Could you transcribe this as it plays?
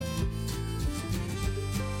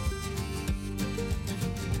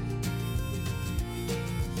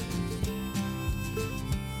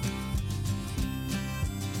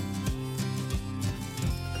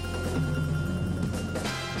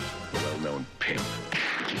pimp,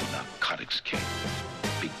 narcotics king,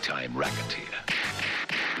 big-time racketeer.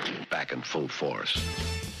 Back in full force.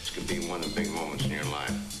 This could be one of the big moments in your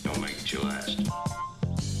life. Don't make it your last.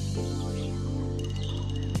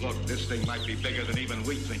 Look, this thing might be bigger than even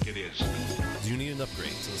we think it is. Do you need an upgrade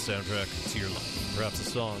to the soundtrack to your life? Perhaps a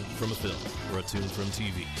song from a film or a tune from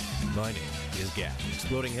TV? My name is Gap.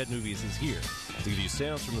 Exploding Head Movies is here to give you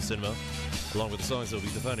sounds from the cinema, along with the songs that will be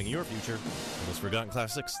defining your future, and those forgotten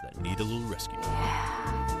classics that need a little rescue.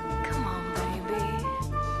 Yeah, come on, baby.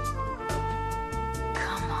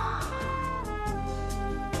 Come on.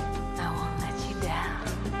 I won't let you down.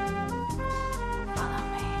 Follow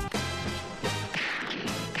me.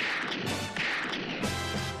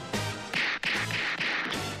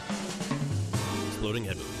 Exploding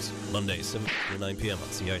Head Movies, Mondays, 7 to 9 p.m. on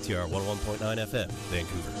CITR 101.9 FM,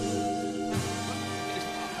 Vancouver.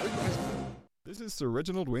 This is Sir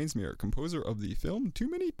Reginald Wainsmere, composer of the film Too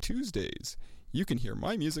Many Tuesdays. You can hear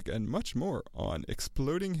my music and much more on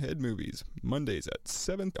Exploding Head Movies, Mondays at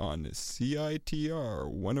 7 on CITR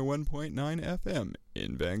 101.9 FM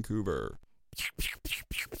in Vancouver.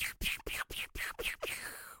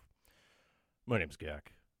 My name's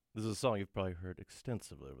Gak. This is a song you've probably heard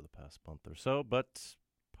extensively over the past month or so, but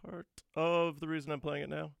part of the reason I'm playing it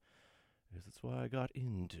now is it's why I got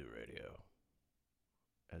into radio.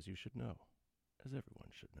 As you should know. As everyone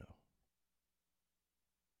should know.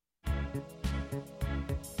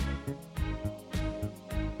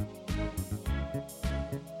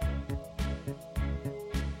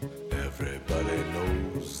 Everybody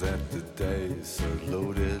knows that the dice are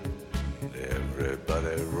loaded.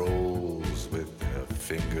 Everybody rolls with their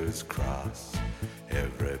fingers crossed.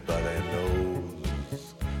 Everybody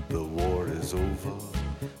knows the war is over.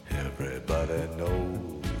 Everybody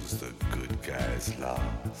knows the good guys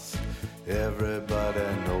lost. Everybody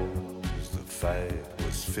knows the fight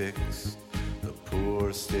was fixed. The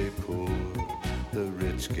poor stay poor, the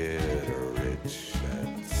rich get rich.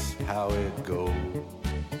 That's how it goes.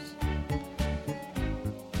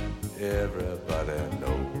 Everybody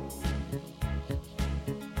knows.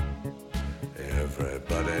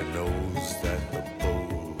 Everybody knows that the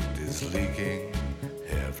boat is leaking.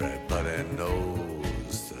 Everybody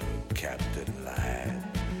knows the captain lied.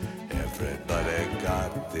 Everybody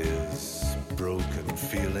got this broken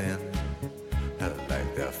feeling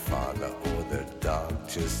like their father or their dog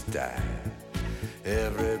just died.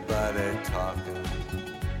 Everybody talking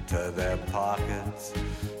to their pockets.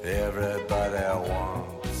 Everybody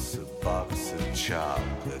wants a box of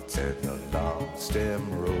chocolates and a long stem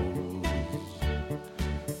rose.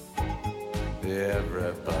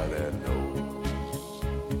 Everybody knows.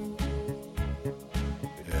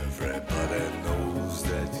 Everybody knows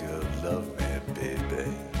that you love me, baby.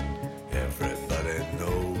 Everybody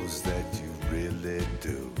knows that you really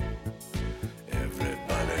do.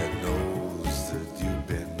 Everybody knows that you've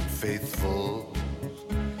been faithful,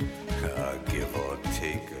 give or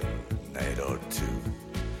take a night or two.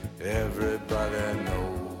 Everybody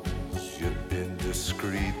knows you've been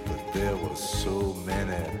discreet, but there were so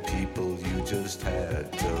many people you just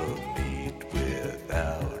had to meet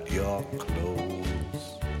without your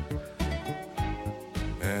clothes.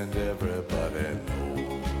 And everybody knows.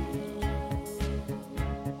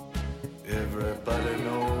 Everybody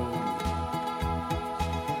knows.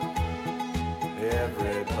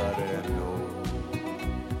 Everybody knows.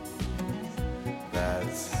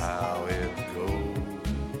 That's how it goes.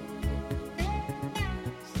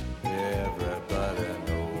 Everybody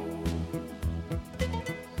knows.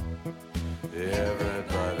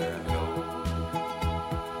 Everybody knows.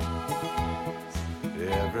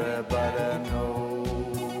 Everybody knows.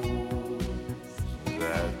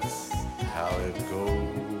 That's how it goes.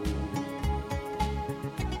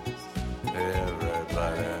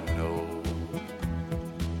 Everybody knows.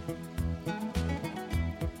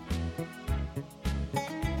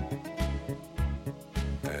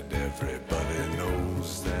 And everybody knows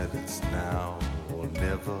that it's now or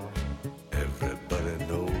never. Everybody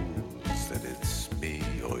knows that it's me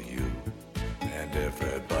or you. And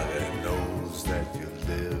everybody knows that you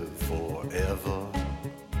live forever.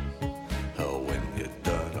 When you're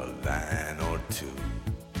done a line or two.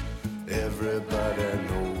 Everybody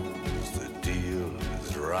knows the deal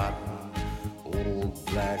is rotten. Old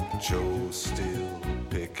Black Joe still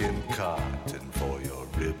picking cotton for your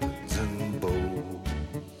ribbons and bows.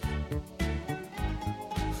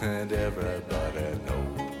 And everybody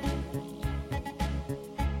knows.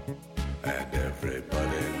 And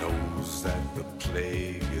everybody knows that the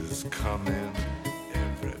plague is coming.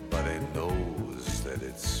 Everybody knows that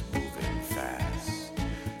it's moving fast.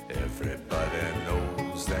 Everybody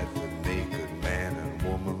knows that the naked man and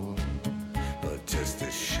woman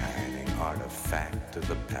artifact of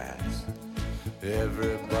the past.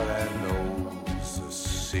 Everybody knows the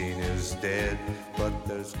scene is dead, but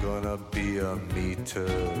there's gonna be a meter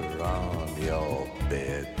on your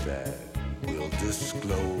bed that will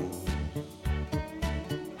disclose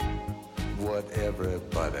what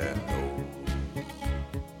everybody knows.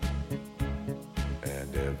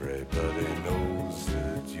 And everybody knows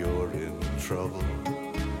that you're in trouble.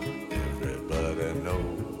 Everybody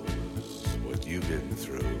knows what you've been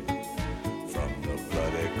through. From the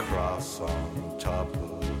bloody cross on top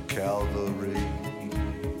of Calvary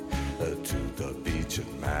to the beach in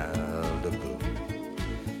Malibu.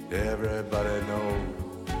 Everybody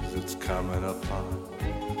knows it's coming apart.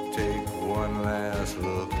 Take one last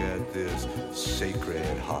look at this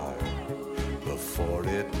sacred heart before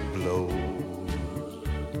it blows.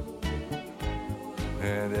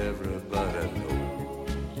 And everybody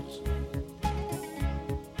knows.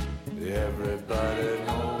 Everybody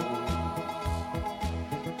knows.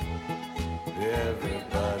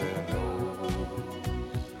 Everybody knows.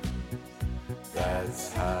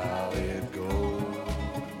 That's how it goes.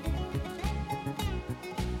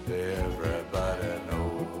 Everybody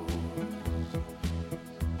knows.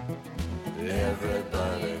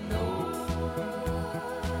 Everybody knows.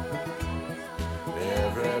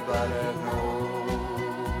 Everybody knows.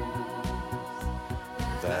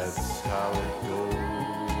 That's how it goes.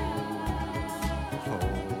 Oh,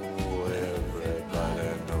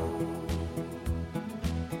 everybody knows.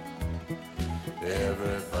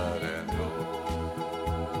 Everybody knows.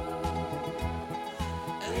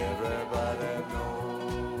 Everybody knows.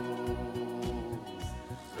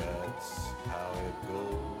 That's how it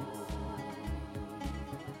goes.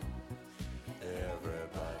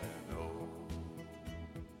 Everybody knows.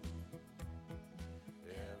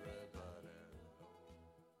 Everybody knows.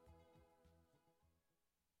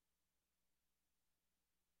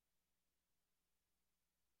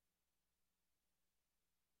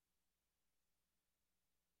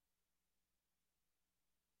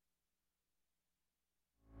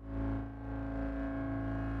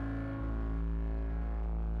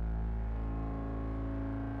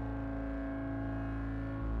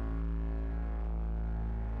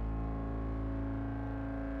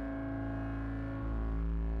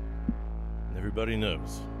 Everybody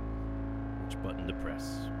knows which button to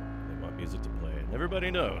press. They want music to play, and everybody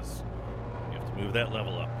knows you have to move that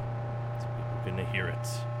level up so people can hear it.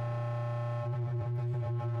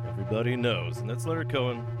 Everybody knows, and that's Leonard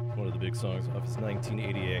Cohen, one of the big songs off his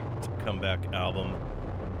 1988 comeback album,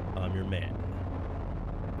 I'm Your Man.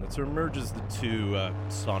 And it sort of merges the two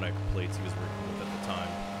sonic plates he was working with at the time.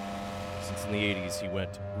 Since in the 80s, he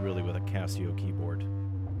went really with a Casio keyboard,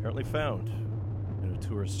 apparently found in a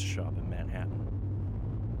tourist shop in Manhattan.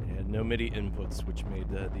 It had no MIDI inputs, which made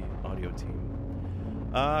the audio team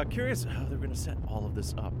curious how they're going to set all of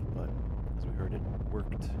this up, but as we heard, it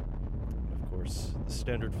worked. And of course, the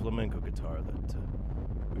standard flamenco guitar that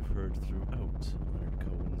we've heard throughout Leonard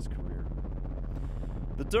Cohen's career.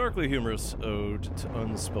 The darkly humorous ode to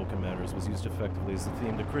unspoken matters was used effectively as the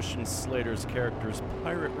theme to Christian Slater's character's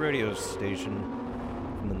pirate radio station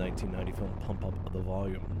from the 1990 film Pump Up the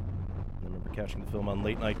Volume. I remember catching the film on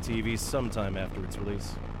late-night TV sometime after its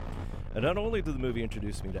release. And not only did the movie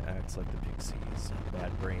introduce me to acts like the Pixies,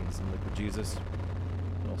 Bad Brains, and Liquid Jesus,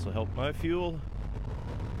 it also helped my fuel,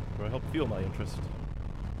 or helped fuel my interest.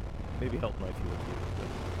 Maybe helped my fuel too.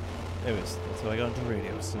 But anyways, that's how I got into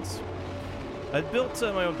radio, since I'd built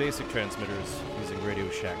my own basic transmitters using Radio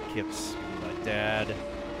Shack kits. My dad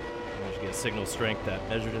managed to get a signal strength that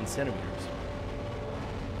measured in centimeters.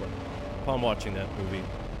 But upon watching that movie,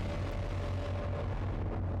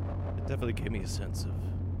 it definitely gave me a sense of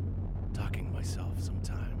talking to myself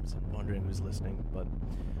sometimes and wondering who's listening, but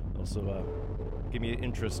also gave me an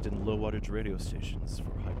interest in low-wattage radio stations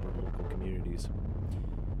for hyper-local communities.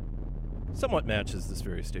 Somewhat matches this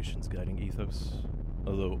very station's guiding ethos,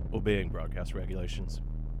 although obeying broadcast regulations.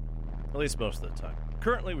 At least most of the time.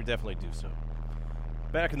 Currently, we definitely do so.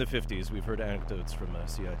 Back in the 50s, we've heard anecdotes from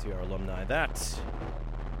CITR alumni that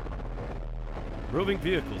roving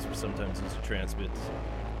vehicles were sometimes used to transmit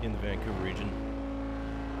in the Vancouver region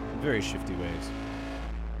in very shifty ways.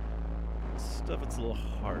 Stuff it's a little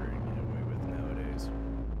harder to get away with nowadays.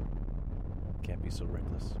 Can't be so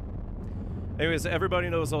reckless. Anyways, Everybody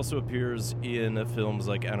Knows also appears in films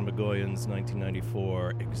like Adam McGoyan's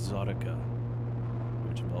 1994 Exotica,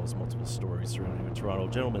 which involves multiple stories surrounding a Toronto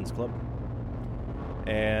gentlemen's club.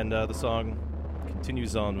 And the song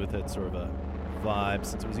continues on with that sort of a vibe,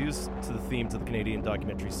 since it was used to the theme to the Canadian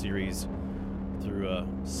documentary series through a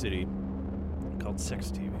city called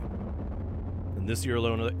Sex TV. And this year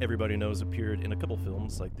alone, everybody knows, appeared in a couple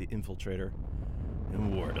films like The Infiltrator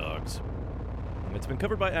and War Dogs. And it's been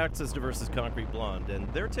covered by acts as diverse as Concrete Blonde,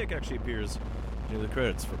 and their take actually appears near the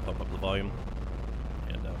credits for Pump Up the Volume,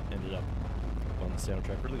 and ended up on the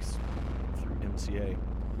soundtrack release through MCA.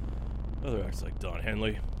 Other acts like Don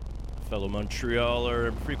Henley, fellow Montrealer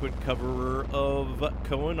and frequent coverer of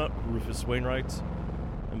Cohen, Rufus Wainwright,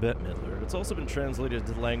 and Bette Midler. It's also been translated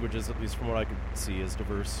into languages, at least from what I could see, as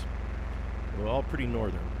diverse. They're all pretty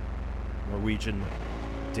northern. Norwegian,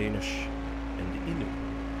 Danish, and Inuit.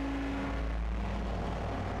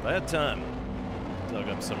 If I had time, I dug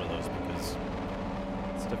up some of those because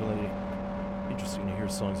it's definitely interesting to hear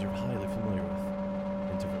songs you're highly familiar with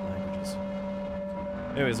in different languages.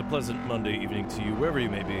 Anyways, a pleasant Monday evening to you, wherever you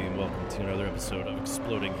may be, and welcome to another episode of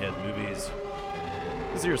Exploding Head Movies.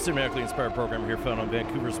 This is your cinematically inspired program here found on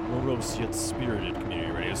Vancouver's morose yet spirited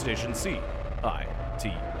community radio station,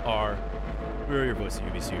 CITR. We're your voice at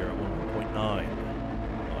UBC here at 101.9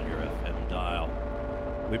 on your FM dial.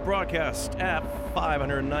 We broadcast at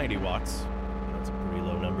 590 watts. That's a pretty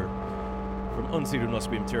low number. From unceded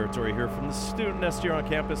Musqueam territory here from the student nest here on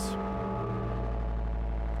campus.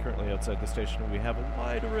 Currently outside the station, we have a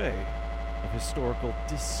wide array of historical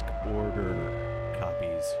disc order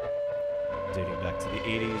copies dating back to the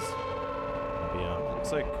 80s and beyond. It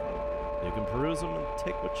looks like you can peruse them and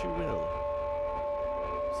take what you will.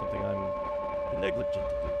 Something I'm negligent to do.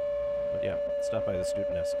 But yeah, stop by the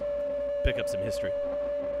student nest, pick up some history,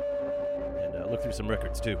 and look through some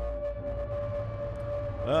records too.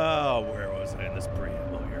 Oh, where was I in this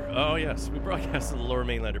preamble here? Oh yes, we broadcast to the lower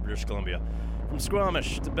mainland of British Columbia, from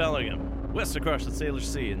Squamish to Bellingham, west across the Salish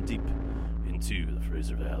Sea and deep into the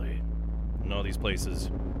Fraser Valley, and all these places.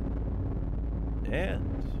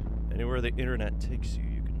 And anywhere the internet takes you,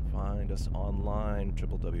 you can find us online,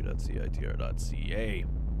 www.citr.ca.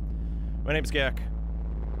 My name's Gak,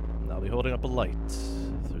 and I'll be holding up a light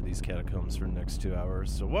through these catacombs for the next 2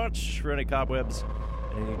 hours, so watch for any cobwebs,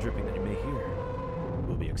 and any dripping that you may hear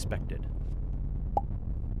will be expected.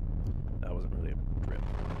 That wasn't really a drip.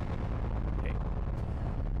 Hey.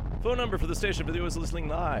 Phone number for the station for those listening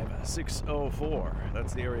live, 604.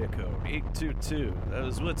 That's the area code. 822. That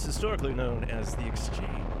is what's historically known as the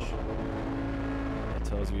Exchange. It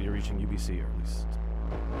tells you you're reaching UBC, or at least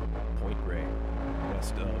Point Grey,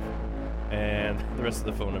 west of. And the rest of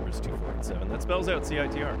the phone number is 2487. That spells out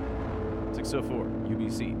CITR. 604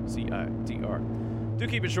 UBC CITR. Do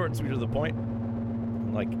keep it short and sweet to the point,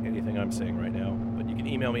 like anything I'm saying right now. But you can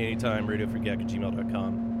email me anytime,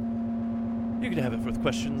 radiofreegak@gmail.com. You can have it with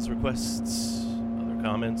questions, requests, other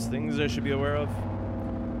comments, things I should be aware of.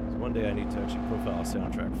 So one day I need to actually profile a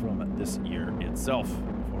soundtrack from this year itself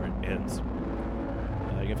before it ends.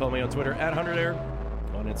 You can follow me on Twitter @100air,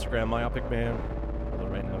 on Instagram myopicman. Although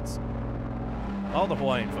right now it's all the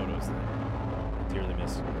Hawaiian photos that I dearly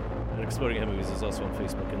miss. And Exploding Head Movies is also on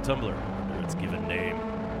Facebook and Tumblr under its given name.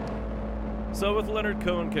 So with Leonard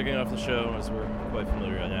Cohen kicking off the show, as we're quite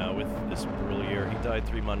familiar now with this brutal year, he died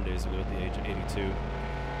 3 Mondays ago at the age of 82.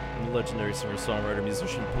 And the legendary singer-songwriter,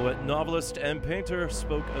 musician, poet, novelist, and painter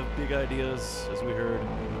spoke of big ideas, as we heard,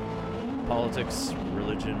 politics,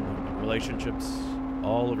 religion, relationships,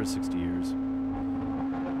 all over 60 years.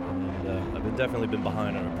 And I've definitely been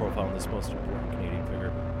behind on a profile on this most important Canadian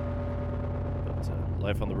figure. But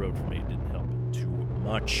life on the road for me didn't help too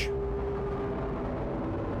much.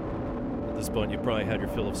 At this point, you've probably had your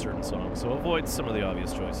fill of certain songs, so avoid some of the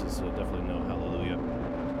obvious choices, so definitely no Hallelujah.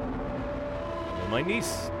 And my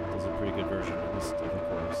niece does a pretty good version, at least of the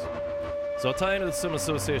chorus. So I'll tie into some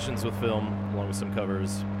associations with film, along with some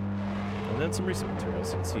covers, and then some recent material,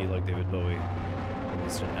 since he, like David Bowie,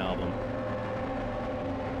 released an album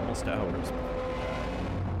almost hours.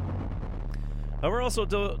 We'll also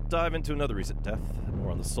dive into another recent death,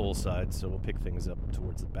 more on the soul side, so we'll pick things up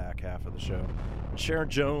towards the back half of the show. Sharon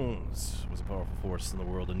Jones was a powerful force in the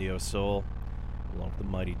world of neo-soul, along with the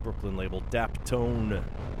mighty Brooklyn label Daptone,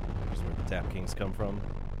 which is where the Dap Kings come from.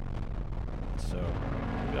 So,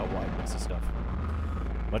 we got a wide mix of stuff.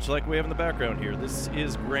 Much like we have in the background here, this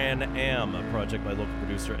is Gran Am, a project by local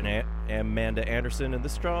producer Amanda Anderson, and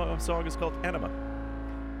this song is called Anima.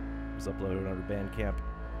 It was uploaded on her Bandcamp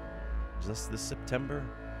just this September,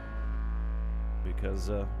 because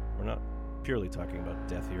we're not purely talking about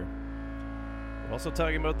death here. We're also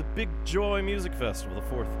talking about the Big Joy Music Festival, the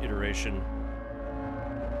 4th iteration.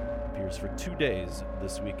 Appears for 2 days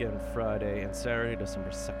this weekend, Friday and Saturday,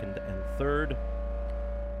 December 2nd and 3rd.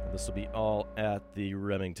 And this will be all at the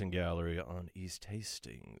Remington Gallery on East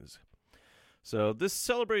Hastings. So this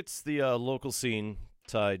celebrates the local scene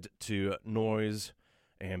tied to noise,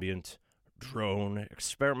 ambient, drone,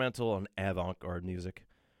 experimental, and avant-garde music.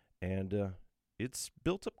 And it's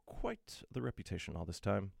built up quite the reputation all this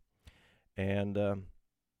time. And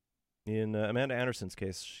in Amanda Anderson's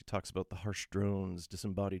case, she talks about the harsh drones,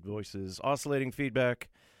 disembodied voices, oscillating feedback,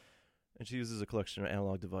 and she uses a collection of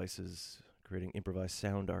analog devices, creating improvised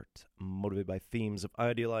sound art, motivated by themes of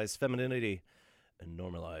idealized femininity and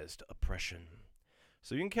normalized oppression.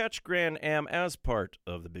 So you can catch Grand Am as part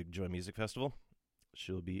of the Big Joy Music Festival.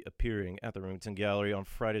 She'll be appearing at the Remington Gallery on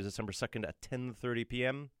Friday, December 2nd at 10:30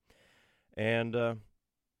 p.m. And,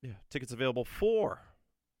 tickets available for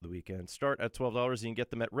the weekend start at $12. You can get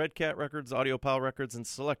them at Red Cat Records, Audio Pile Records, and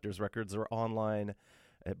Selectors Records, or online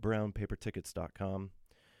at brownpapertickets.com.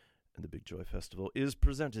 And the Big Joy Festival is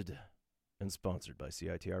presented and sponsored by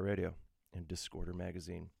CITR Radio and Discorder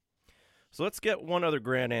Magazine. So let's get one other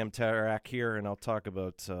Grand Am track here, and I'll talk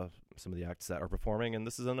about some of the acts that are performing. And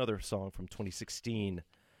this is another song from 2016.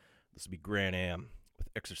 This will be Grand Am with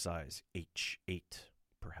Exercise H8,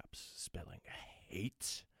 perhaps spelling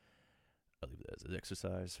hate. I'll leave that as an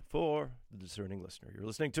exercise for the discerning listener. You're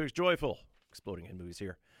listening to Joyful Exploding Head Movies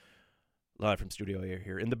here, live from Studio A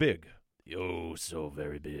here in the big, so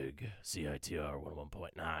very big, CITR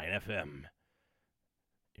 101.9 FM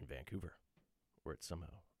in Vancouver, where it's somehow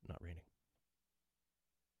not raining.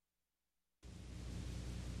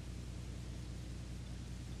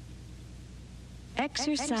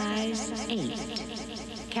 Exercise 8.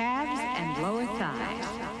 Calves and lower thighs.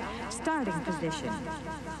 Starting position.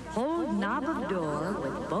 Hold knob of door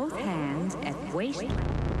with both hands at waist.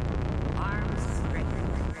 Arms straight.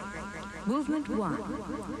 Movement 1.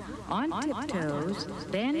 On tiptoes,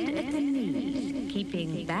 bend at the knees,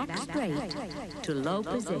 keeping back straight to low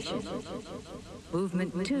position.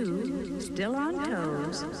 Movement 2, still on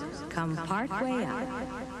toes, come part way up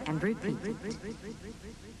and repeat.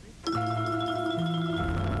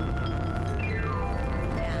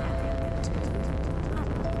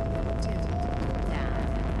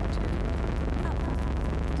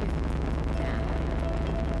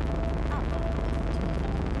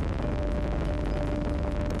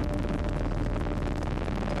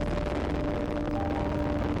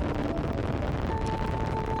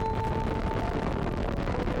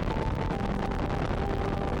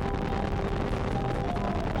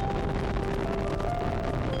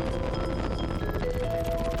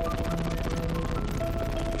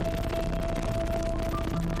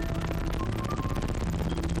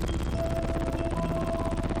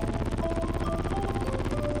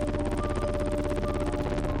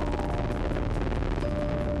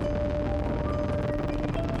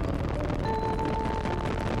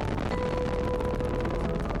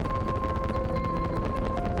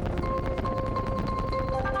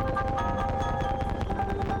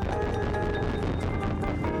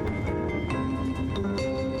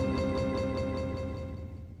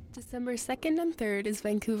 December 2nd and 3rd is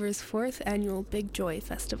Vancouver's 4th annual Big Joy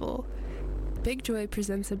Festival. Big Joy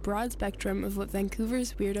presents a broad spectrum of what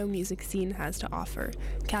Vancouver's weirdo music scene has to offer,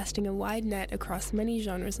 casting a wide net across many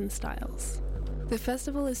genres and styles. The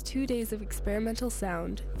festival is 2 days of experimental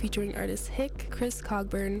sound, featuring artists Hick, Chris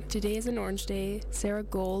Cogburn, Today is an Orange Day, Sarah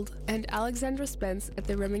Gold, and Alexandra Spence at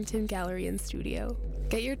the Remington Gallery and Studio.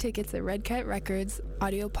 Get your tickets at Red Cat Records,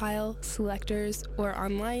 Audiopile, Selectors, or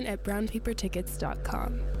online at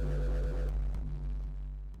brownpapertickets.com.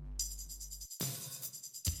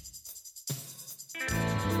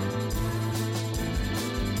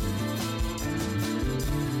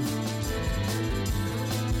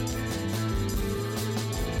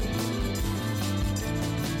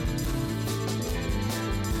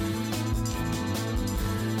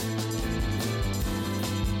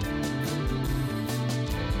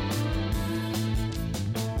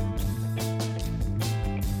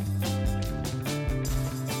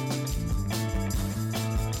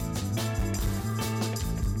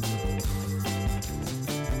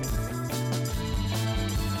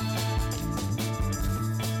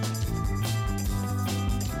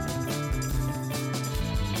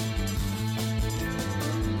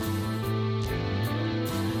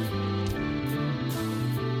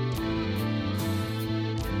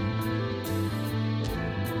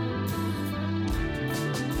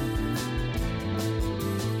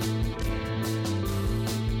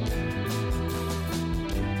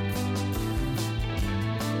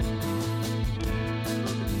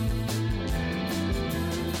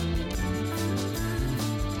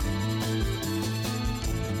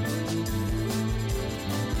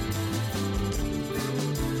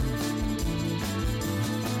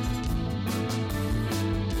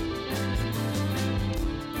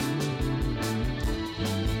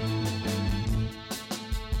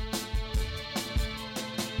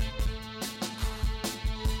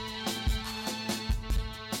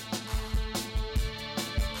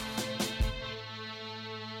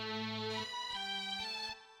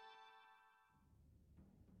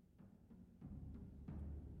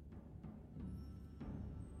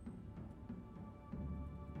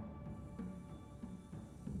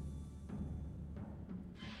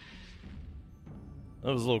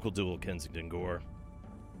 That was local duo Kensington Gore.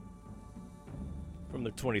 From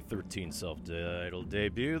their 2013 self-titled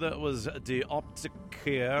debut, that was De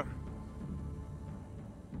Optiker.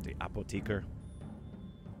 De Apotheker.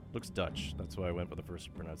 Looks Dutch, that's why I went with the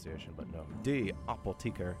first pronunciation, but no. De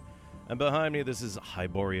Apotheker. And behind me, this is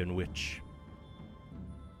Hyborian Witch.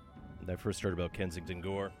 And I first heard about Kensington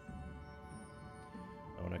Gore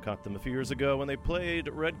when I caught them a few years ago when they played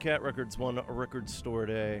Red Cat Records one record store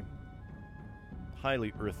day.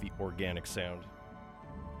 Highly earthy, organic sound.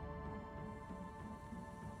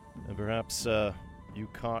 And perhaps you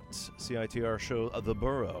caught CITR show The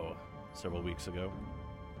Burrow several weeks ago,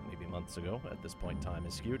 maybe months ago. At this point, time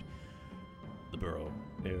is skewed. The Burrow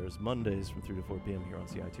airs Mondays from 3 to 4 p.m. here on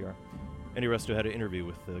CITR. Andy Resto had an interview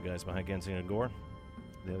with the guys behind Kensington Gore.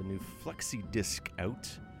 They have a new flexi disc out,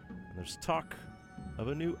 and there's talk of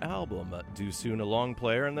a new album due soon, a long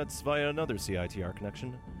player, and that's via another CITR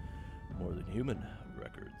connection, More Than Human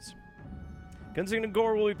Records. Kensington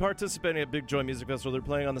Gore will be participating at Big Joy Music Festival. They're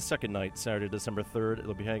playing on the second night, Saturday, December 3rd.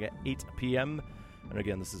 It'll be happening at 8 p.m. And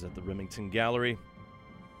again, this is at the Remington Gallery.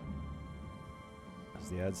 As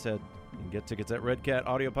the ad said, you can get tickets at Red Cat,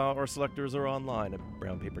 Audio Power, or Selectors, or online at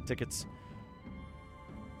Brown Paper Tickets.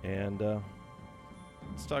 And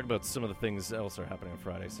let's talk about some of the things else that are happening on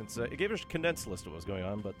Friday, since it gave us a condensed list of what was going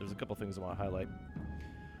on, but there's a couple things I want to highlight.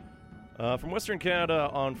 From Western Canada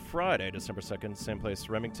on Friday, December 2nd, same place,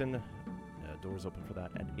 Remington. Doors open for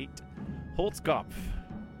that at 8. Holtzkopf.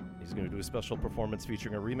 He's going to do a special performance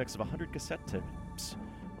featuring a remix of 100 cassette tapes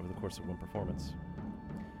over the course of one performance.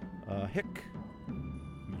 Hick,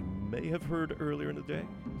 you may have heard earlier in the day,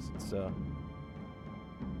 since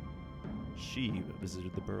she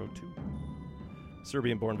visited the borough too.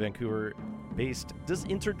 Serbian-born, Vancouver-based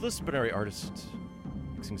interdisciplinary artist,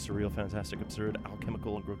 mixing surreal, fantastic, absurd,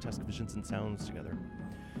 alchemical, and grotesque visions and sounds together.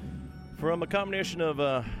 From a combination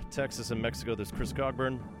of Texas and Mexico, there's Chris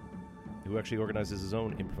Cogburn, who actually organizes his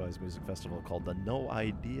own improvised music festival called the No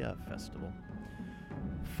Idea Festival.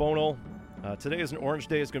 Phonal. Today is an orange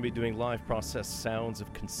day. It's going to be doing live processed sounds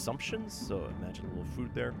of consumption, so imagine a little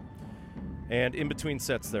food there. And in between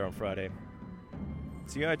sets there on Friday,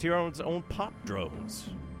 CITR's own Pop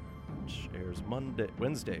Drones, which airs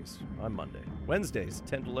Wednesdays,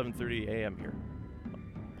 10 to 11:30 a.m. here.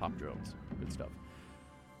 Pop Drones. Good stuff.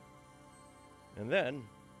 And then,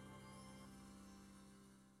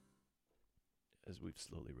 as we've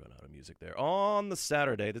slowly run out of music there, on the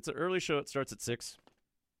Saturday, that's an early show. It starts at 6.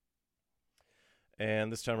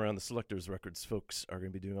 And this time around, the Selectors Records folks are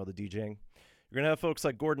going to be doing all the DJing. You're going to have folks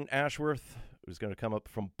like Gordon Ashworth, who's going to come up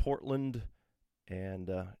from Portland and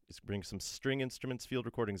is bring some string instruments, field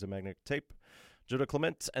recordings, and magnetic tape. Judah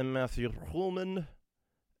Clement and Matthew Ruhlman.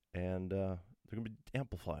 And they're going to be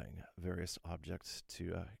amplifying various objects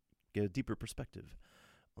to get a deeper perspective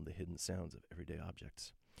on the hidden sounds of everyday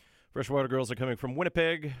objects. Freshwater Girls are coming from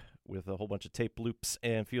Winnipeg with a whole bunch of tape loops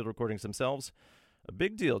and field recordings themselves. A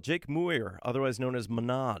big deal. Jake Muir, otherwise known as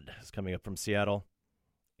Monad, is coming up from Seattle.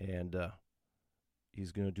 And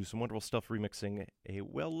he's going to do some wonderful stuff remixing a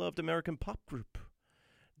well-loved American pop group.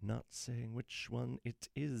 Not saying which one it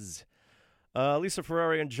is. Lisa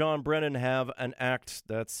Ferrari and John Brennan have an act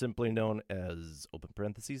that's simply known as open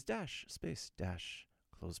parentheses dash space dash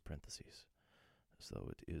close parentheses, as though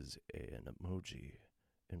it is an emoji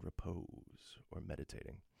in repose or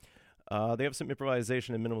meditating. They have some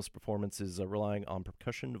improvisation and minimalist performances relying on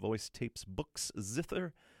percussion, voice, tapes, books,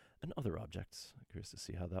 zither, and other objects. I'm curious to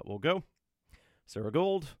see how that will go. Sarah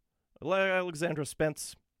Gold, Alexandra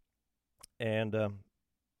Spence, and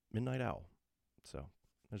Midnight Owl. So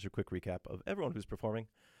there's your quick recap of everyone who's performing.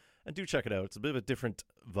 And do check it out. It's a bit of a different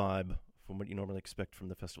vibe from what you normally expect from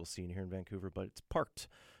the festival scene here in Vancouver, but it's part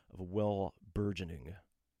of a well-burgeoning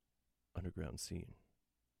underground scene.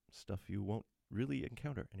 Stuff you won't really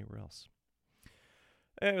encounter anywhere else.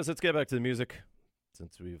 Anyways, let's get back to the music,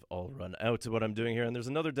 since we've all run out of what I'm doing here. And there's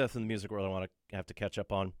another death in the music world I want to have to catch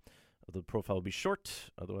up on. The profile will be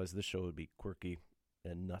short, otherwise this show would be quirky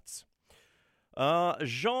and nuts.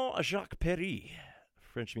 Jean-Jacques Perry,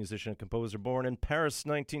 French musician and composer, born in Paris,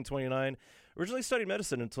 1929, originally studied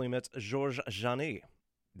medicine until he met Georges Janet,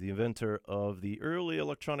 the inventor of the early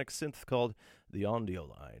electronic synth called the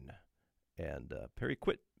Audioline. And Perry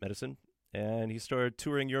quit medicine, and he started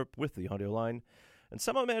touring Europe with the Audioline, and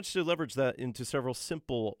somehow managed to leverage that into several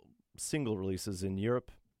simple single releases in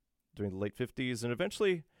Europe during the late 50s, and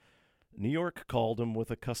eventually New York called him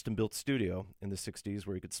with a custom-built studio in the 60s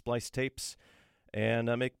where he could splice tapes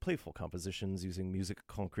and make playful compositions using music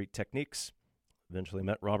concrete techniques. Eventually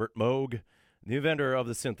met Robert Moog, the inventor of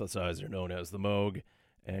the synthesizer known as the Moog,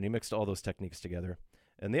 and he mixed all those techniques together.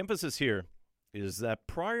 And the emphasis here is that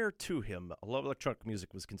prior to him, a lot of electronic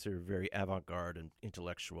music was considered very avant-garde and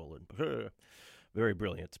intellectual and very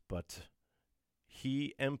brilliant, but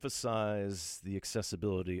he emphasized the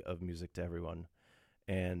accessibility of music to everyone,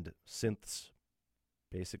 and synths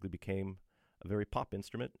basically became a very pop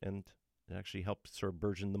instrument, and it actually helped sort of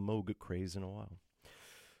burgeon the Moog craze in a while.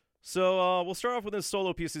 So we'll start off with his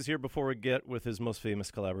solo pieces here before we get with his most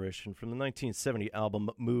famous collaboration from the 1970 album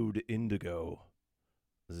Mood Indigo.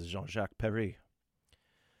 This is Jean-Jacques Perry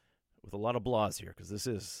with a lot of blahs here, because this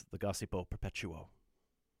is the Gossipo Perpetuo.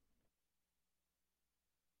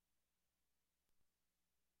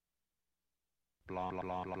 Blah blah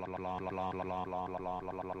blah blah blah blah blah blah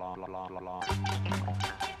blah blah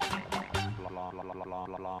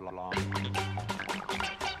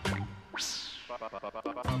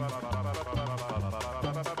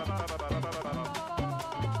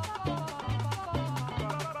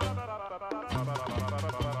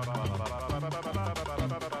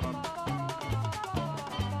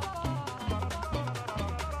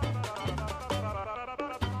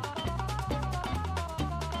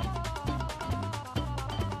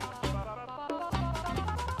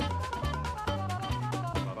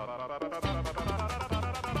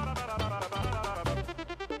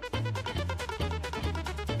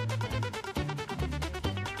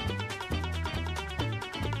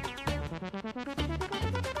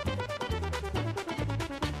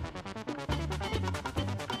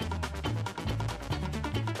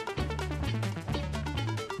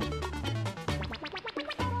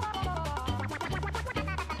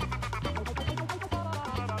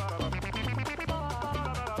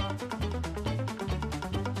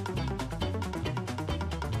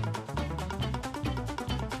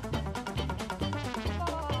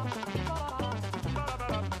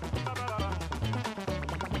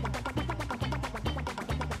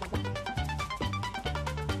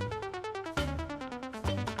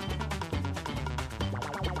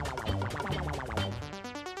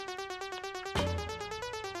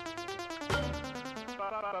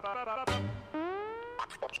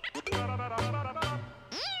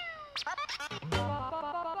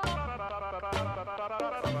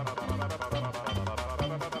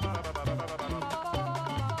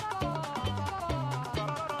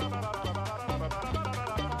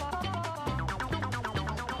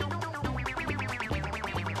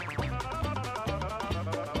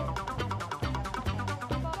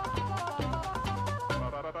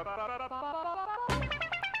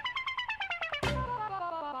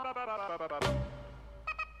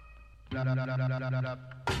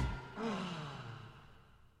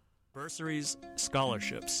Bursaries,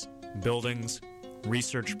 scholarships, buildings,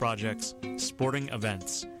 research projects, sporting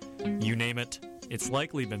events. You name it, it's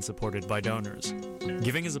likely been supported by donors.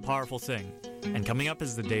 Giving is a powerful thing, and coming up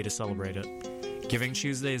is the day to celebrate it. Giving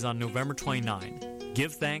Tuesday is on November 29.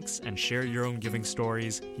 Give thanks and share your own giving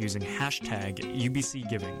stories using hashtag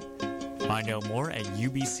UBCGiving. Find out more at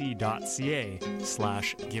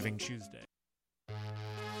ubc.ca/givingtuesday.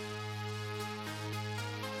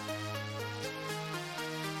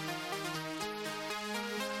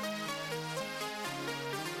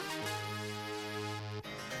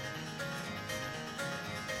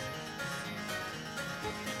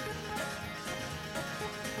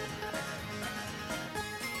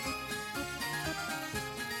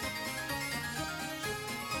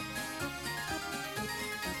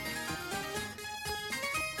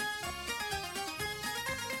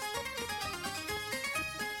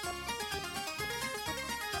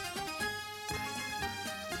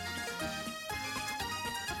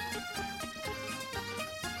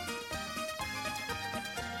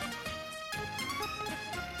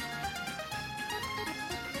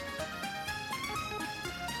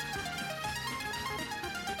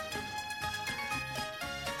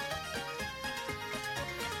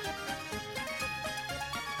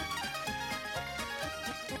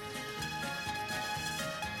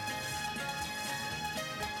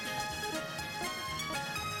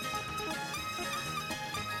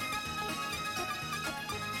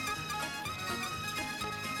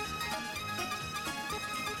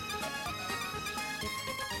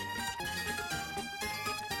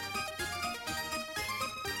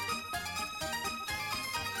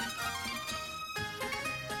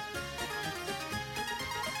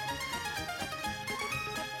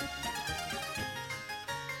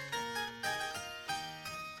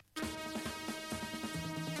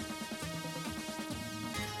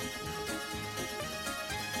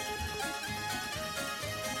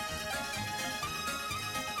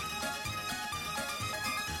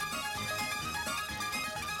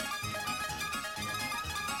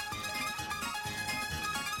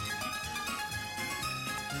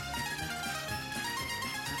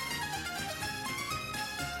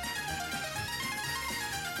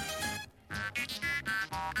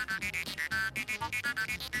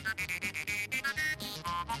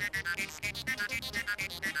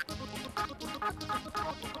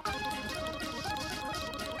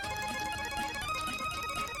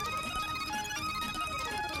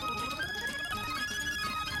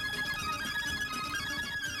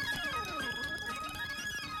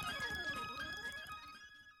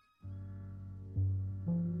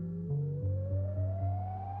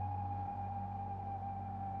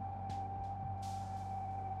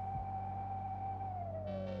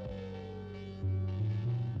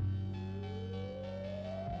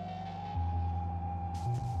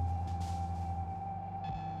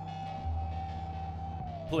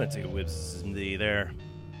 Plenty of whimsy there.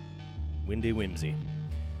 Windy Whimsy.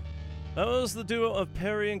 That was the duo of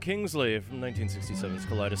Perry and Kingsley from 1967's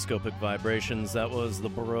Kaleidoscopic Vibrations. That was the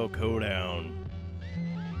Baroque Hoedown.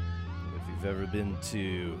 If you've ever been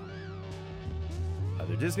to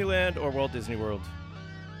either Disneyland or Walt Disney World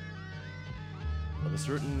of a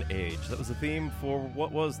certain age, that was the theme for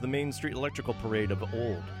what was the Main Street Electrical Parade of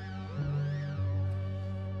old.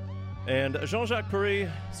 And Jean-Jacques Perry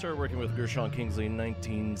started working with Gershon Kingsley in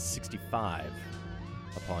 1965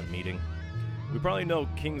 upon meeting. We probably know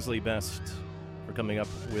Kingsley best for coming up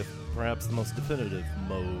with perhaps the most definitive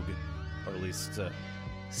Moog, or at least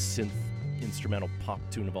synth instrumental pop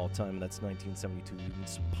tune of all time. That's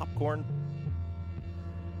 1972's Popcorn.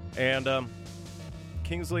 And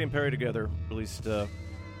Kingsley and Perry together released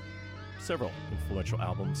several influential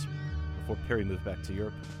albums before Perry moved back to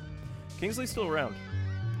Europe. Kingsley's still around,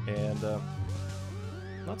 and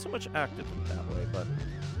not so much active in that way, but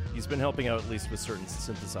he's been helping out at least with certain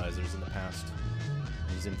synthesizers in the past.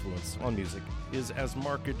 His influence on music is as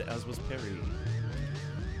marked as was Perry.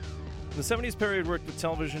 In the 70s, Perry had worked with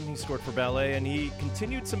television, he scored for ballet, and he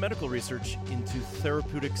continued some medical research into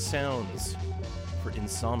therapeutic sounds for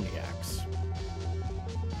insomniacs.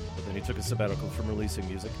 But then he took a sabbatical from releasing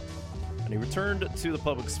music, and he returned to the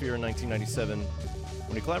public sphere in 1997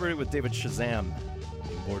 when he collaborated with David Shazam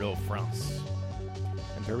in Bordeaux, France.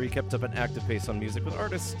 And Perry kept up an active pace on music with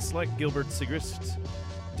artists like Gilbert Sigrist,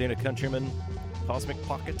 Dana Countryman, Cosmic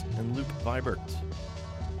Pocket, and Luke Vibert.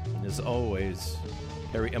 And as always,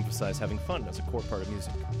 Perry emphasized having fun as a core part of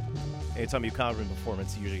music. Anytime you caught him in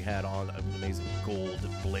performance, he usually had on an amazing gold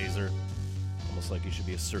blazer, almost like he should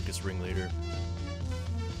be a circus ringleader,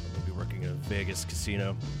 or maybe working in a Vegas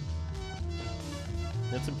casino.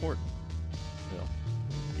 That's important. You know,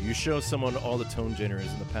 you show someone all the tone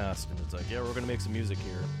generators in the past, and it's like, yeah, we're going to make some music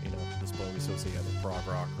here. You know, at this point we associate either prog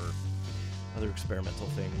rock or other experimental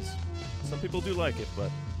things. Some people do like it,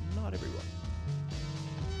 but not everyone.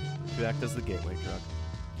 You act as the gateway drug.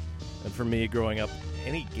 And for me, growing up,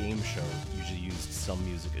 any game show usually used some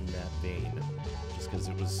music in that vein, just because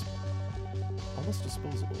it was almost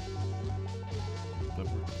disposable, but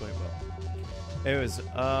worked quite well. Anyways,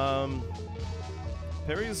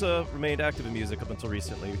 Perry's remained active in music up until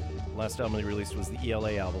recently. Last album he released was the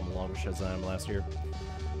ELA album, along with Shazam last year.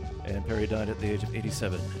 And Perry died at the age of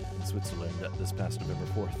 87 in Switzerland this past November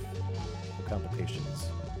 4th from complications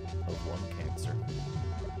of lung cancer.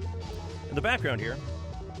 In the background here,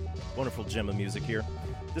 wonderful gem of music here.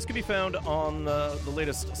 This can be found on the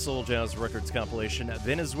latest Soul Jazz Records compilation,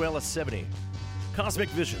 Venezuela 70. Cosmic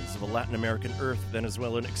Visions of a Latin American Earth,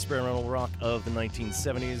 Venezuelan experimental rock of the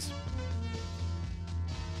 1970s.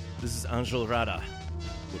 This is Angel Rada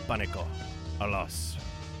with Panico a las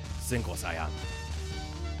 5 a.m.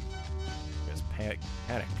 There's Panic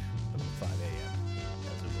at 5 a.m.,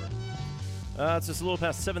 as it were. It's just a little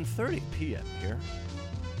past 7:30 p.m. here.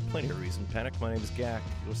 Plenty of reason to panic. My name is Gak.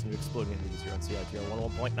 You're listening to Exploding News here on CITR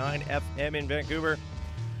 101.9 FM in Vancouver.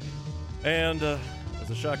 And as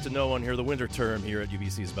a shock to no one here, the winter term here at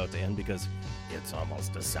UBC is about to end because it's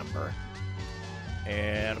almost December.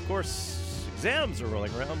 And of course, exams are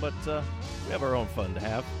rolling around, but we have our own fun to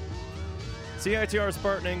have. CITR is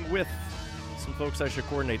partnering with some folks I should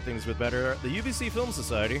coordinate things with better, the UBC Film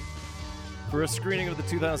Society, for a screening of the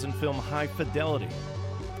 2000 film High Fidelity,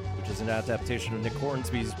 which is an adaptation of Nick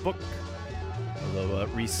Hornsby's book, although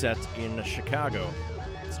reset in Chicago,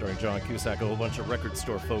 starring John Cusack, a whole bunch of record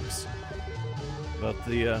store folks, about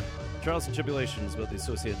the trials and tribulations about the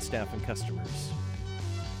Associated staff and customers.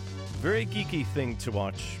 Very geeky thing to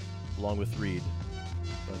watch, along with read,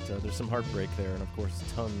 but there's some heartbreak there, and of course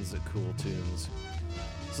tons of cool tunes.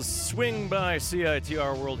 So swing by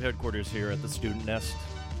CITR World Headquarters here at the Student Nest.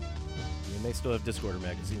 You may still have Discorder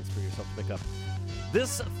magazines for yourself to pick up.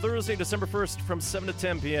 This Thursday, December 1st, from 7 to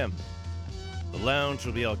 10 p.m. The lounge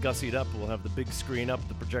will be all gussied up. We'll have the big screen up,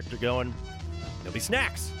 the projector going. There'll be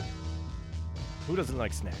snacks. Who doesn't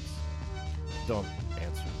like snacks? Don't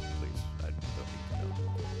answer, please. I don't need to know.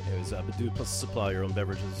 Anyways, but do plus supply your own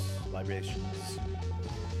beverages, libations,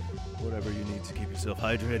 whatever you need to keep yourself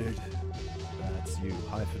hydrated. That's you.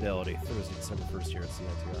 High Fidelity, Thursday, December 1st here at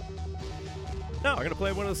CITR. Now, I'm going to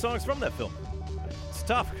play one of the songs from that film. It's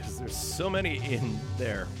tough because there's so many in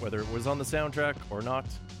there, whether it was on the soundtrack or not.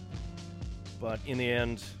 But in the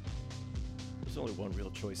end, there's only one real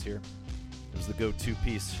choice here. It was the go-to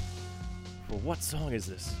piece for what song is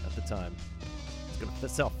this at the time. It's going to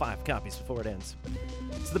sell 5 copies before it ends.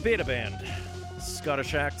 It's the Beta Band,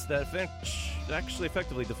 Scottish act that actually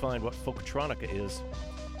effectively defined what folktronica is.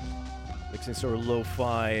 Mixing sort of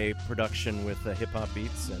lo-fi production with hip-hop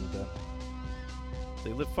beats, and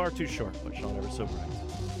They live far too short, but shone ever so bright.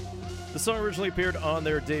 The song originally appeared on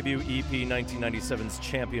their debut EP, 1997's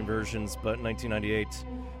Champion Versions, but in 1998,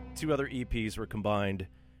 two other EPs were combined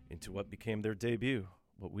into what became their debut,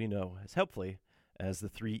 what we know as helpfully as the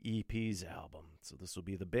 3 EPs album. So this will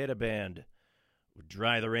be the Beta Band with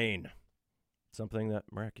Dry the Rain, something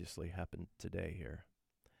that miraculously happened today here.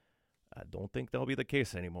 I don't think that'll be the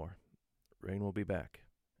case anymore. Rain will be back,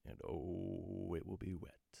 and oh, it will be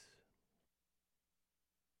wet.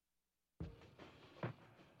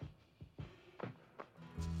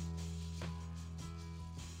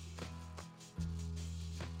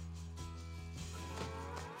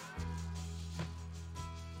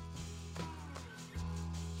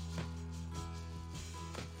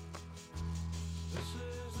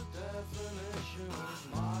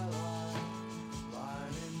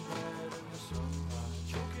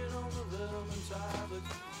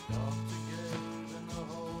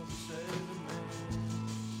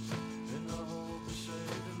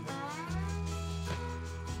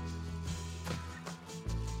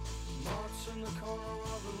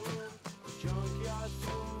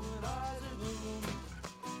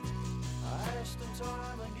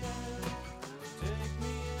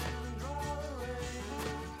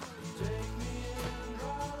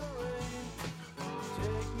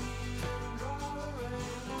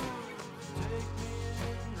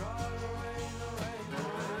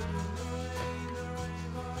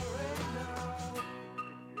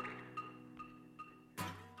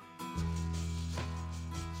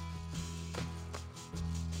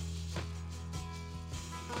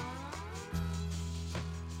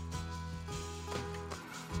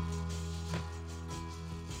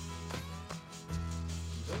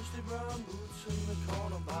 Brown boots in the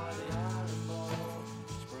corner by the iron bar.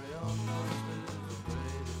 Spray on dust is the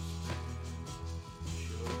greatest thing.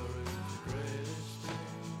 Sure is the greatest thing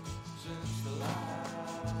since the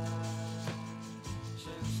light.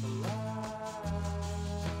 Since the light.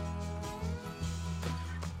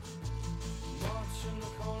 March in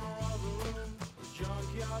the corner of the room. The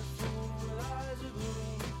junkyard fool with eyes of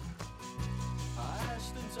gloom. I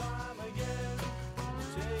asked him time again.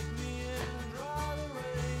 Take me in, dry the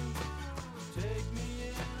rain. Take me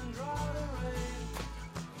in and dry the rain.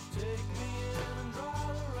 Take me in and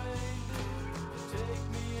dry the rain. Take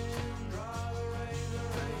me in and dry the rain. The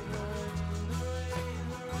rain, the rain, the rain,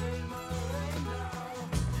 the rain, my rain now.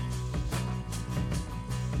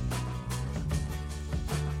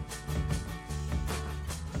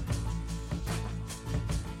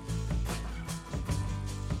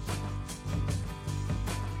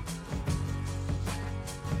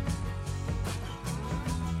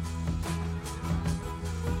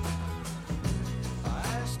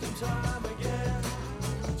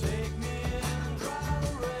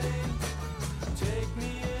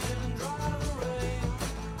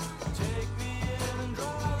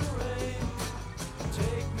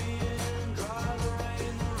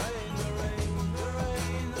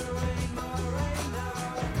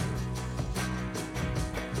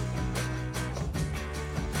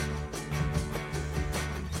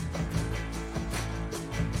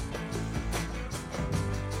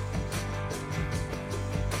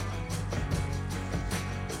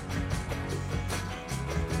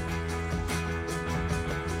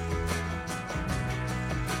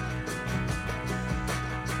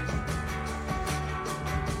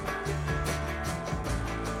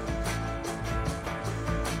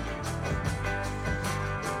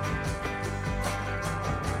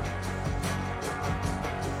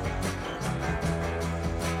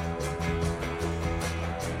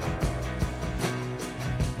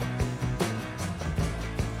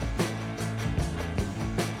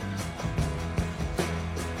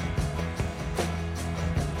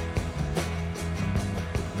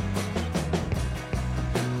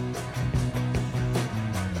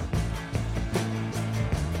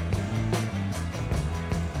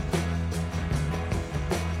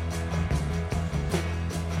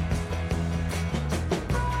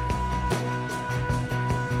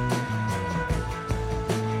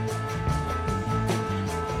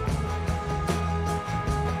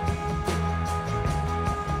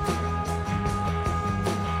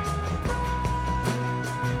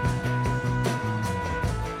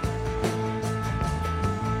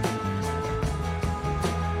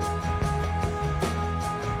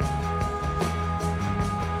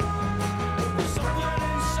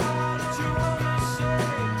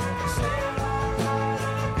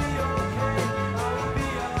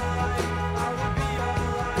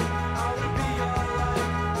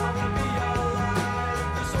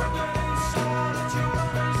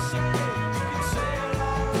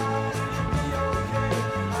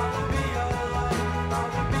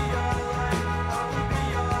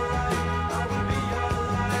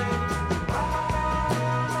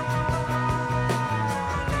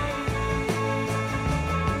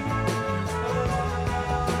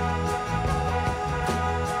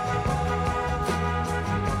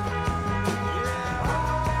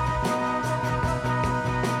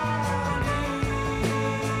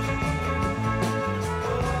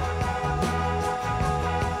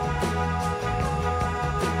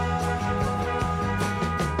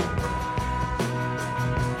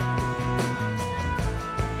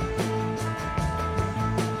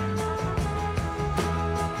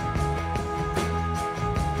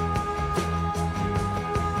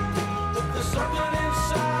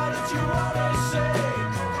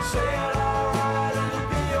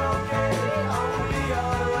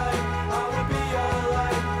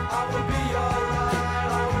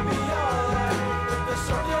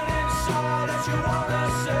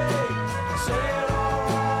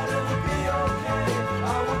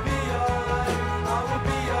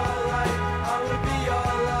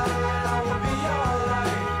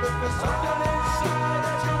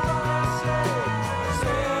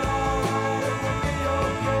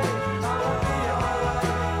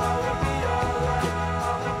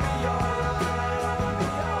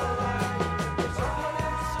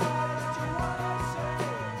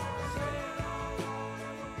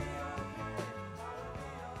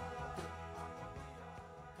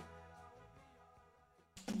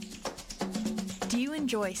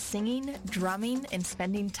 enjoy singing, drumming, and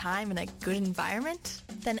spending time in a good environment?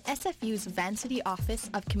 Then SFU's Vancity Office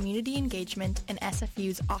of Community Engagement and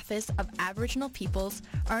SFU's Office of Aboriginal Peoples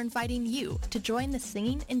are inviting you to join the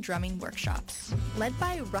singing and drumming workshops. Led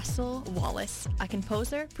by Russell Wallace, a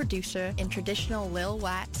composer, producer, and traditional Lil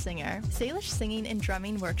Wat singer, Salish singing and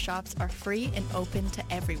drumming workshops are free and open to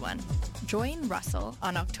everyone. Join Russell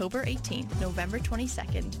on October 18th, November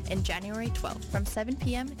 22nd, and January 12th from 7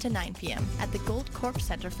 p.m. to 9 p.m. at the Gold Corp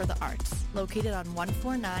Center for the Arts, located on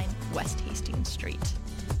 149 West Hastings Street.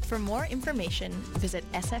 For more information, visit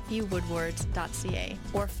sfuwoodwards.ca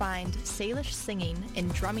or find Salish singing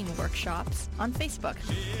and drumming workshops on Facebook.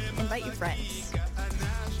 Invite your friends.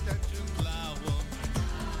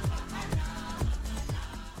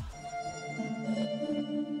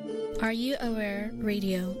 Are You Aware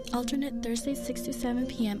Radio, alternate Thursdays 6 to 7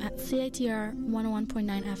 p.m. at CITR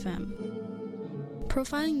 101.9 FM.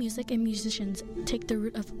 Profiling music and musicians take the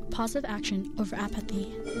route of positive action over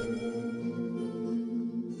apathy.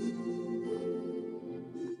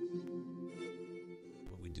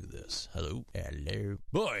 We do this. Hello. Hello.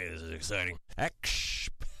 Boy, this is exciting.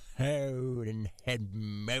 Exploding head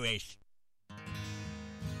movies.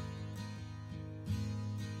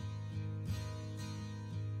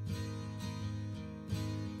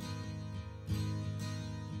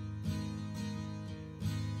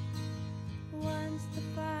 Once the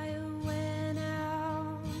fire went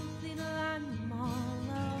out, little animal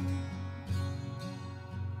alone.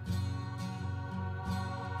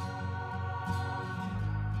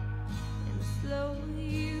 And the slower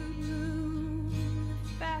you move, the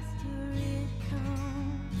faster it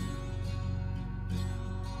comes.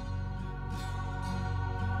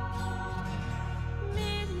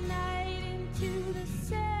 Midnight into the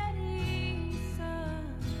setting sun.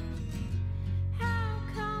 How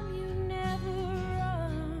come you never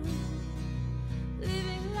run?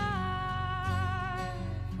 Living life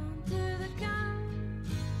under the gun.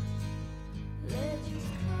 Legends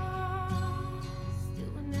cross,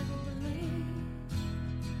 still will never believe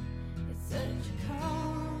it's such a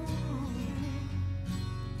call.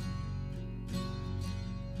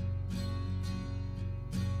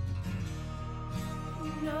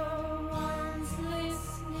 No one's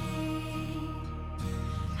listening.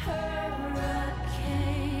 Hurricane.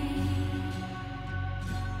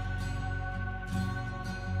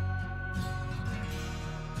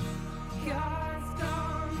 God's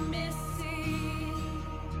gone missing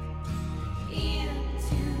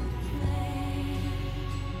into flame.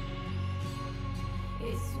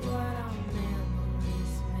 It's what our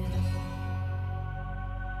memories make.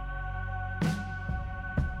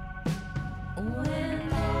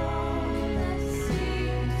 When all that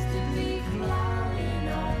seems to be clouding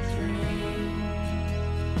our dream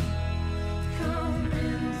come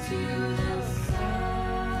into the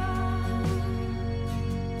sun,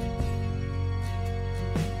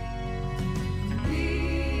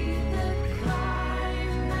 be the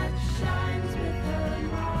kind that shines with her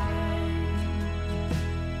mind,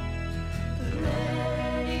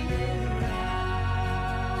 letting it run.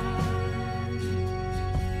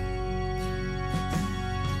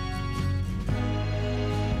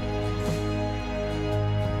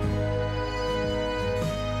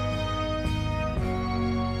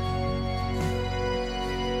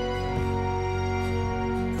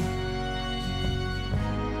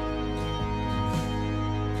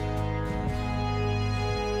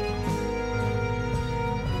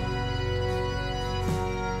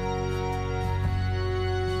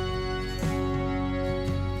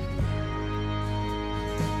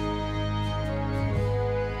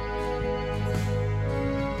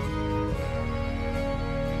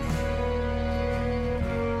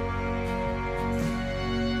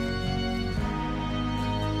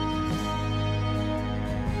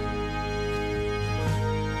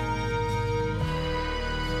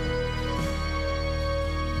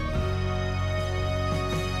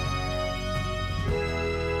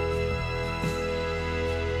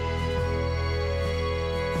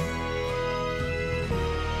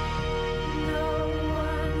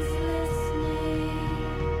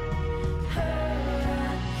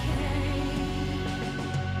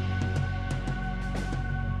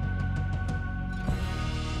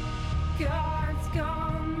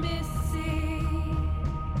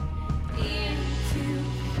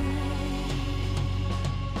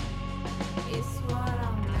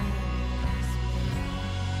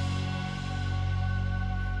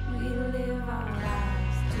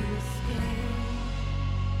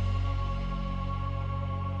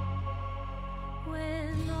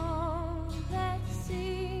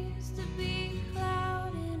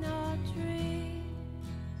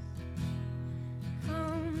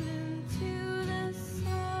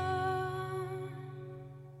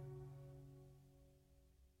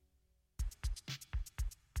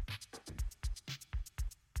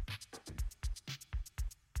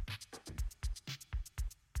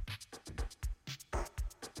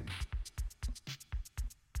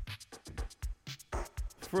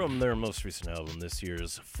 from their most recent album, this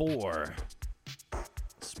year's Four,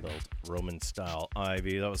 spelled Roman style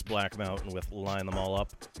Ivy. That was Black Mountain with Line Them All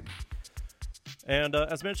Up. And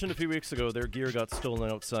as mentioned a few weeks ago, their gear got stolen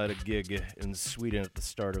outside a gig in Sweden at the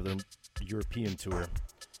start of their European tour. At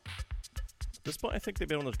this point, I think they've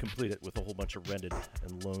been able to complete it with a whole bunch of rented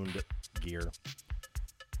and loaned gear.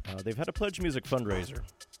 They've had a Pledge Music fundraiser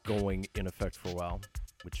going in effect for a while,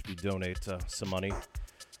 which if you donate some money,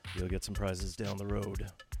 you'll get some prizes down the road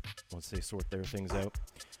once they sort their things out.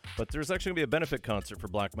 But there's actually going to be a benefit concert for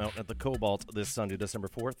Black Mountain at the Cobalt this Sunday, December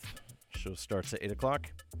 4th. Show starts at 8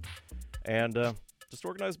 o'clock. And just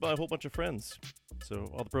organized by a whole bunch of friends.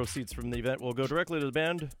 So all the proceeds from the event will go directly to the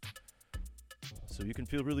band. So you can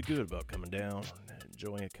feel really good about coming down and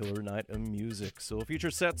enjoying a killer night of music. So it'll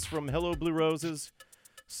feature sets from Hello Blue Roses,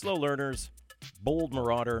 Slow Learners, Bold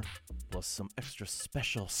Marauder, plus some extra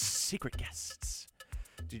special secret guests.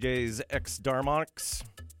 DJs X Darmonix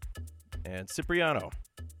and Cipriano.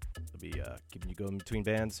 They'll be keeping you going between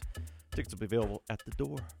bands. Tickets will be available at the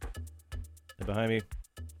door. And behind me,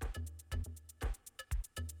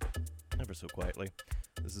 ever so quietly,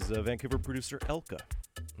 this is Vancouver producer Elka,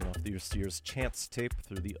 off this year's Chance tape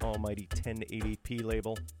through the almighty 1080p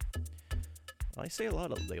label. I say a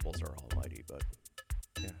lot of labels are almighty, but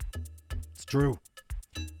yeah, it's true.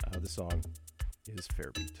 The song is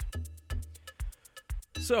Fairbeat.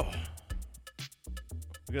 So,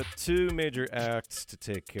 we got two major acts to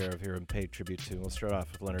take care of here and pay tribute to. We'll start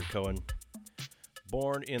off with Leonard Cohen.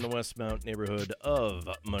 Born in the Westmount neighborhood of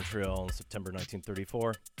Montreal in September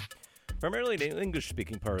 1934. Primarily the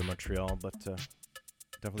English-speaking part of Montreal, but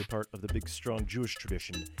definitely part of the big, strong Jewish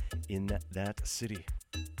tradition in that city.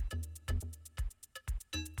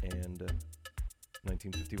 And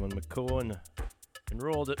 1951, McCohen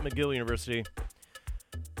enrolled at McGill University,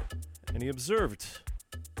 and he observed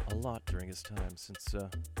a lot during his time, since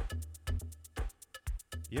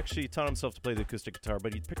he actually taught himself to play the acoustic guitar,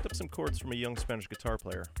 but he picked up some chords from a young Spanish guitar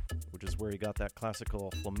player, which is where he got that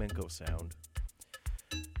classical flamenco sound.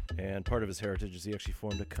 And part of his heritage is he actually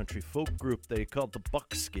formed a country folk group they called the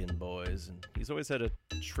Buckskin Boys, and he's always had a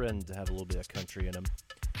trend to have a little bit of country in him.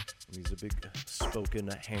 And he's a big spoken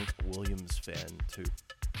Hank Williams fan, too.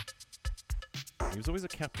 He was always a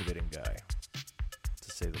captivating guy,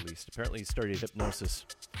 to say the least. Apparently he studied hypnosis.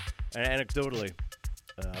 And anecdotally,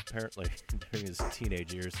 apparently, during his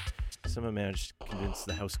teenage years, someone managed to convince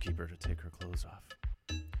the housekeeper to take her clothes off.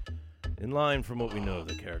 In line from what we know of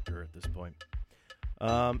the character at this point.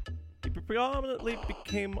 He predominantly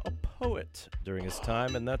became a poet during his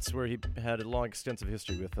time, and that's where he had a long, extensive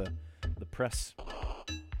history with the press.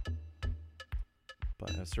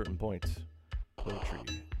 But at a certain point, poetry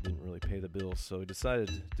didn't really pay the bills, so he decided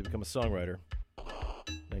to become a songwriter.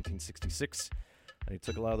 1966, and he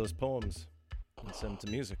took a lot of those poems and sent them to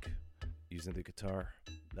music using the guitar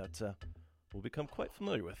that we'll become quite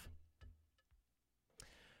familiar with.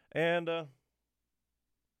 And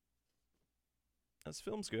as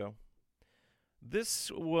films go, this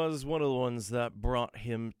was one of the ones that brought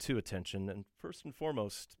him to attention, and first and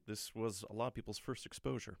foremost, this was a lot of people's first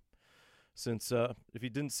exposure. Since if you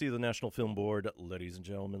didn't see the National Film Board, ladies and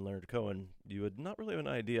gentlemen, Leonard Cohen, you would not really have an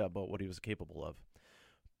idea about what he was capable of.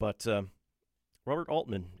 But Robert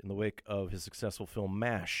Altman, in the wake of his successful film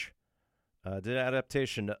MASH, did an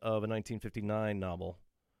adaptation of a 1959 novel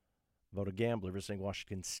about a gambler visiting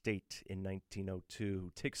Washington State in 1902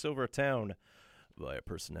 who takes over a town by a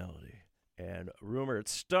personality. And rumor, it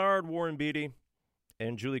starred Warren Beatty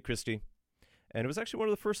and Julie Christie. And it was actually one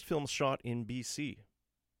of the first films shot in BC,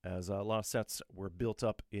 as a lot of sets were built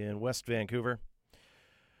up in West Vancouver,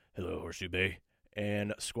 hello Horseshoe Bay,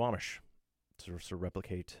 and Squamish, to sort of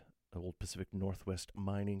replicate the old Pacific Northwest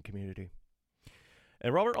mining community.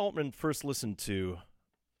 And Robert Altman first listened to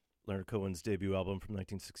Leonard Cohen's debut album from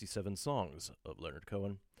 1967, Songs of Leonard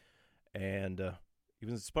Cohen, and he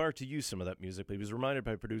was inspired to use some of that music, but he was reminded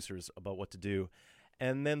by producers about what to do,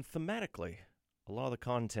 and then thematically, a lot of the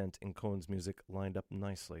content in Cohen's music lined up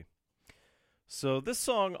nicely. So this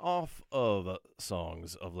song off of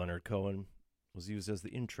Songs of Leonard Cohen was used as the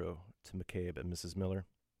intro to McCabe and Mrs. Miller.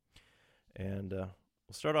 And we'll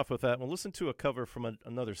start off with that. We'll listen to a cover from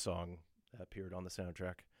another song that appeared on the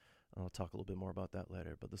soundtrack. I'll talk a little bit more about that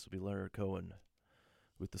later, but this will be Leonard Cohen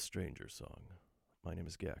with the Stranger Song. My name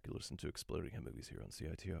is Gak. You listen to Exploding Head Movies here on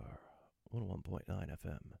CITR 101.9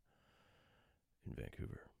 FM in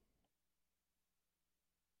Vancouver.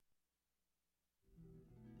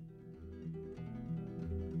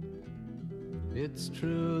 It's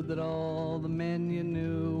true that all the men you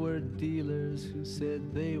knew were dealers who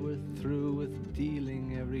said they were through with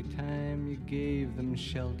dealing every time you gave them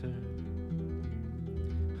shelter.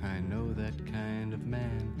 I know that kind of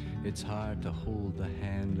man. It's hard to hold the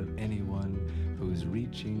hand of anyone who's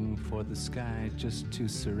reaching for the sky just to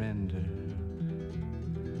surrender.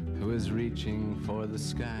 Who is reaching for the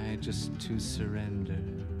sky just to surrender.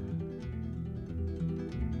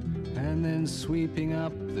 And then sweeping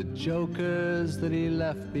up the jokers that he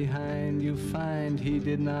left behind, you find he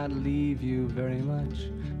did not leave you very much,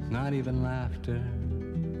 not even laughter.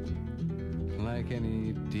 Like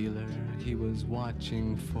any dealer, he was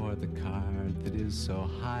watching for the card that is so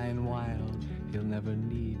high and wild, he'll never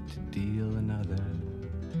need to deal another.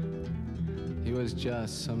 He was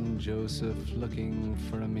just some Joseph looking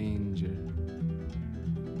for a manger.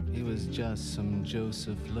 He was just some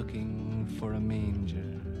Joseph looking for a manger.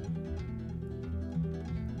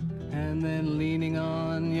 And then leaning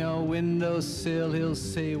on your windowsill, he'll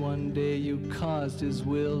say one day you caused his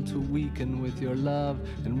will to weaken with your love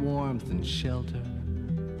and warmth and shelter.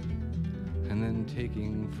 And then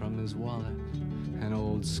taking from his wallet an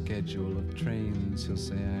old schedule of trains, he'll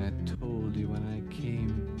say, I told you when I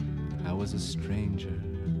came I was a stranger.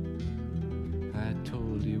 I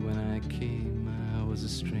told you when I came I was a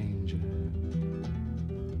stranger.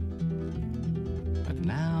 But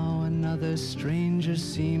now another stranger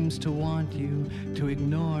seems to want you to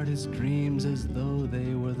ignore his dreams as though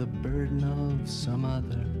they were the burden of some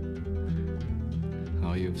other.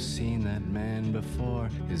 Oh, you've seen that man before,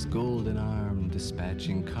 his golden arm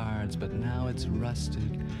dispatching cards, but now it's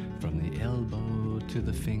rusted from the elbow to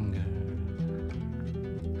the finger.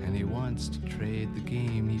 And he wants to trade the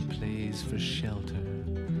game he plays for shelter.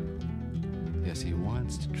 Yes, he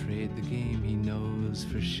wants to trade the game he knows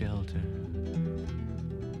for shelter.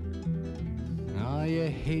 Oh, you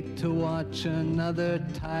hate to watch another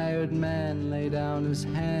tired man lay down his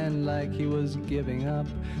hand like he was giving up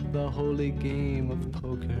the holy game of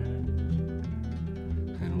poker.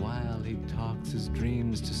 And while he talks his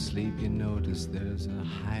dreams to sleep, you notice there's a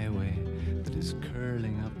highway that is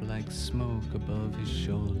curling up like smoke above his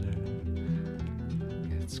shoulder.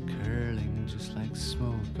 It's curling just like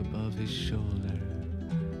smoke above his shoulder.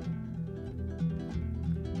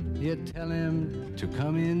 You tell him to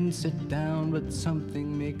come in, sit down, but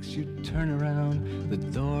something makes you turn around. The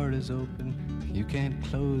door is open, you can't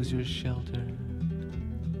close your shelter.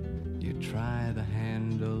 You try the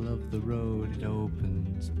handle of the road, it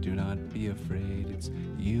opens. Do not be afraid, it's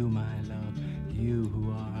you, my love, you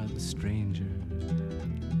who are the stranger.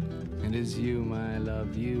 It is you, my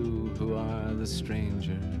love, you who are the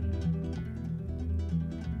stranger.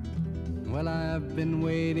 Well, I've been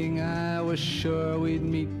waiting, I was sure we'd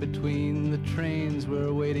meet between the trains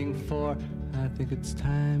we're waiting for. I think it's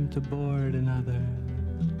time to board another.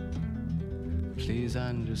 Please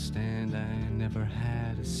understand, I never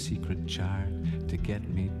had a secret chart to get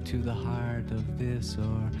me to the heart of this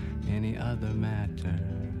or any other matter.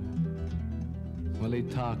 Well, he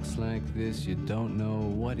talks like this, you don't know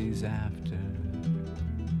what he's after.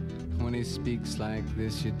 When he speaks like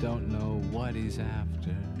this, you don't know what he's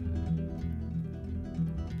after.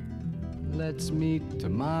 Let's meet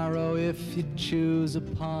tomorrow if you choose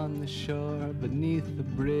upon the shore, beneath the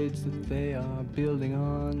bridge that they are building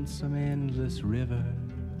on some endless river.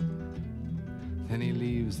 Then he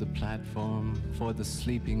leaves the platform for the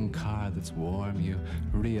sleeping car that's warm. You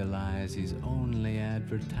realize he's only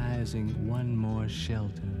advertising one more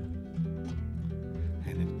shelter.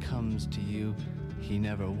 And it comes to you, he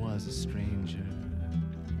never was a stranger.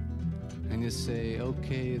 And you say,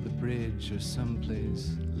 okay, the bridge or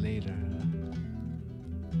someplace later.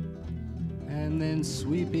 And then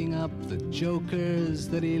sweeping up the jokers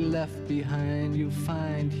that he left behind, you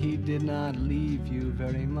find he did not leave you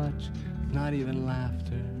very much, not even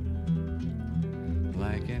laughter.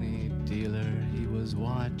 Like any dealer, he was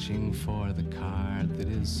watching for the card that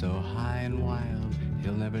is so high and wild,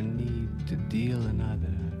 he'll never need to deal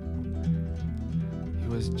another. He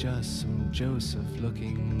was just some Joseph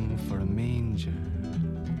looking for a manger.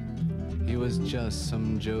 He was just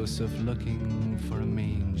some Joseph looking for a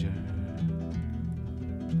manger.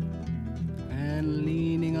 And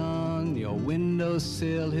leaning on your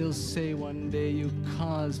windowsill, he'll say one day you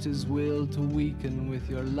caused his will to weaken with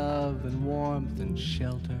your love and warmth and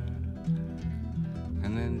shelter.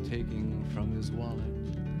 And then taking from his wallet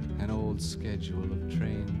an old schedule of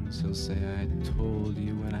trains, he'll say, I told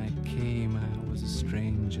you when I came I was a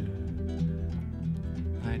stranger.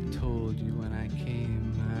 I told you when I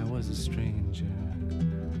came I was a stranger.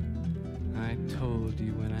 I told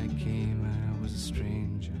you when I came I was a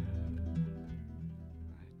stranger.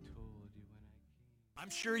 I'm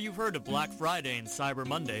sure you've heard of Black Friday and Cyber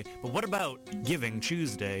Monday, but what about Giving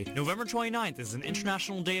Tuesday? November 29th is an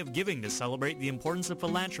International Day of Giving to celebrate the importance of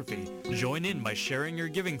philanthropy. Join in by sharing your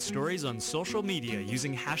giving stories on social media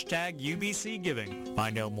using hashtag UBCGiving.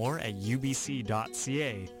 Find out more at ubc.ca/Giving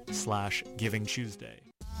Tuesday.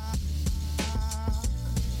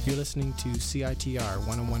 You're listening to CITR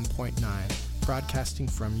 101.9, broadcasting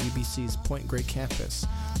from UBC's Point Grey campus,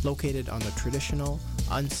 located on the traditional,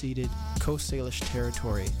 unceded Coast Salish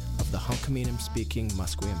territory of the Hunkaminam-speaking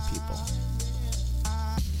Musqueam people.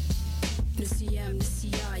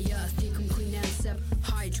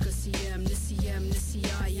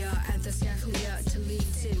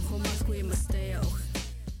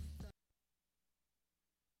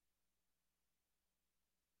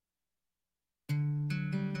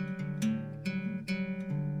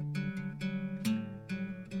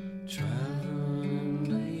 Traveling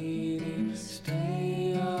lady,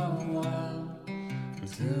 stay a while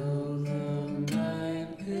until the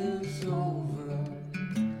night is over.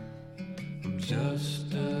 I'm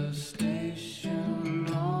just a station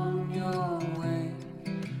on your way.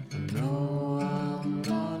 I know I'm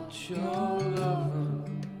not your lover.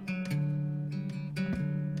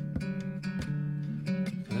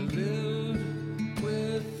 I lived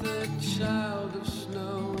with a child of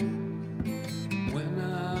snow when I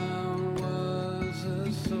was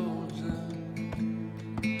a soldier.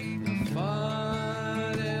 I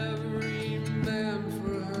fought every man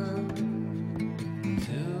for her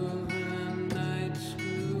until the nights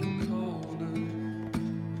grew colder.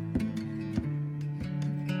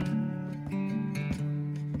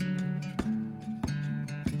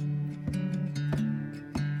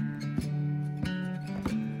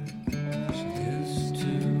 She used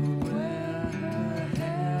to wear her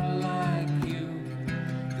hair like you,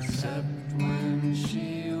 except when she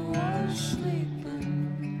was sleeping.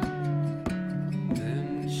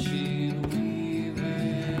 Then she'd leave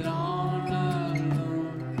it on a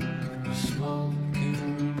loom,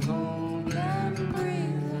 smoking cold and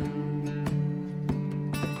breathing.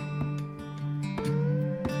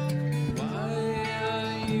 Why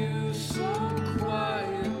are you so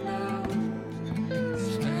quiet now,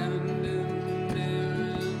 standing there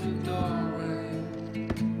in the doorway?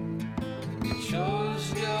 You chose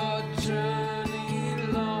your journey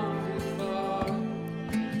long before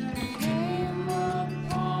you came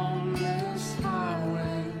upon this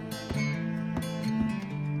highway.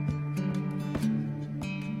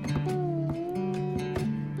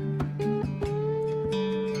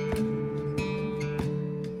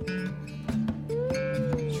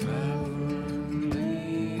 Traveling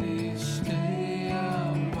lady, stay a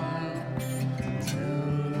while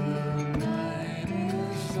till the night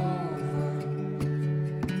is over.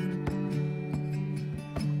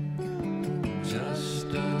 Just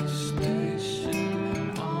a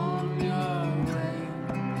station on your way.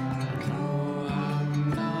 No, I'm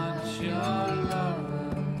not your lover.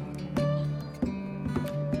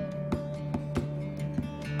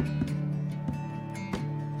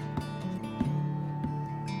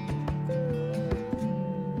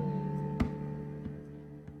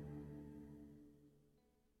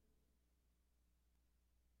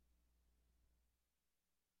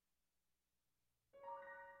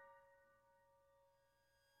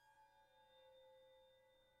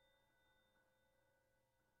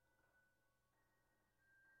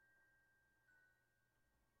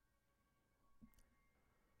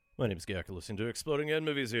 My name is Gak. You're listening to Exploding Head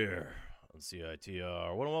Movies here on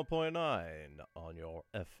CITR 101.9 on your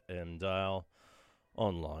FM dial,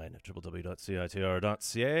 online at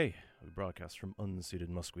www.citr.ca. We broadcast from unceded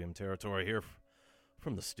Musqueam territory here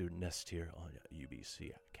from the student nest here on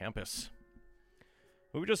UBC campus.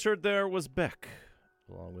 What we just heard there was Beck,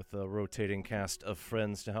 along with a rotating cast of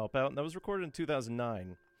friends to help out, and that was recorded in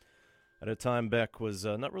 2009. At a time, Beck was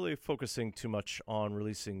not really focusing too much on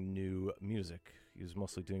releasing new music. He was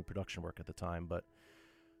mostly doing production work at the time, but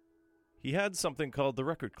he had something called the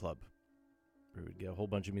Record Club, where we'd get a whole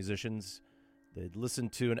bunch of musicians. They'd listen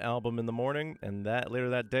to an album in the morning, and later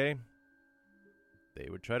that day, they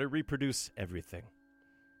would try to reproduce everything.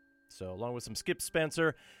 So, along with some Skip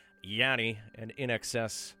Spencer, Yanni, and In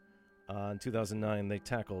Excess, in 2009, they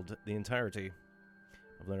tackled the entirety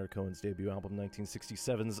of Leonard Cohen's debut album,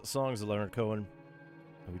 1967's Songs of Leonard Cohen.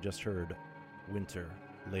 And we just heard Winter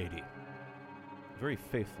Lady. Very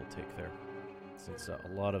faithful take there, since a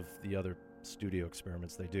lot of the other studio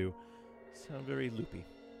experiments they do sound very loopy.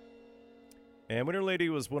 And Winter Lady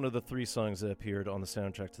was one of the 3 songs that appeared on the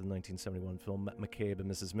soundtrack to the 1971 film McCabe and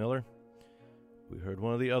Mrs. Miller. We heard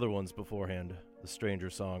one of the other ones beforehand, the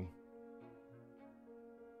Stranger song.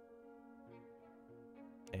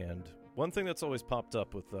 And one thing that's always popped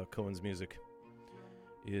up with Cohen's music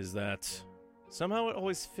is that somehow it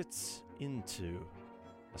always fits into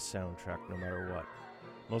a soundtrack no matter what.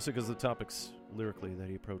 Mostly because the topics lyrically that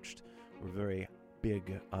he approached were very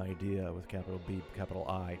big idea with capital B, capital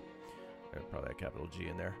I, probably a capital G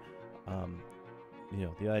in there.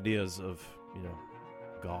 The ideas of,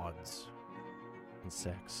 gods and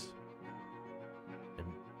sex and,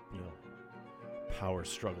 power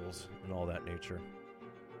struggles and all that nature.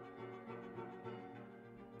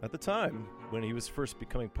 At the time, when he was first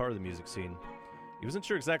becoming part of the music scene, he wasn't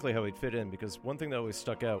sure exactly how he'd fit in, because one thing that always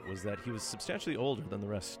stuck out was that he was substantially older than the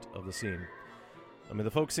rest of the scene. I mean,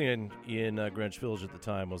 the folk scene in Greenwich Village at the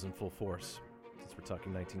time was in full force, since we're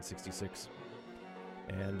talking 1966.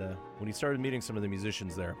 And when he started meeting some of the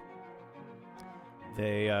musicians there,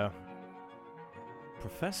 they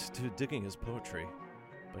professed to digging his poetry,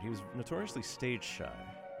 but he was notoriously stage shy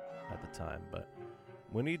at the time. But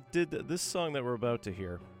when he did this song that we're about to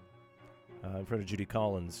hear in front of Judy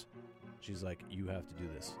Collins, she's like, "You have to do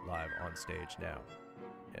this live on stage now."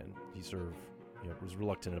 And he sort of was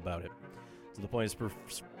reluctant about it. To the point of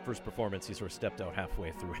his first performance, he sort of stepped out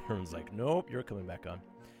halfway through it and was like, "Nope, you're coming back on."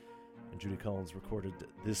 And Judy Collins recorded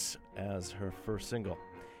this as her first single.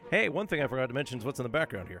 Hey, one thing I forgot to mention is what's in the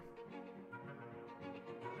background here.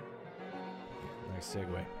 Nice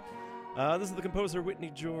segue. This is the composer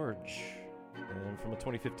Whitney George. And from a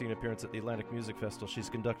 2015 appearance at the Atlantic Music Festival, she's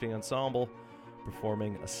conducting ensemble,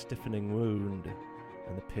 performing A Stiffening Wound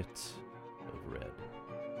in the Pit of Red.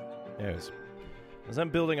 Anyways, as I'm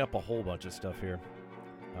building up a whole bunch of stuff here,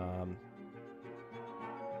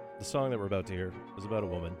 the song that we're about to hear is about a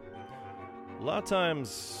woman. A lot of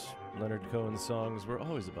times, Leonard Cohen's songs were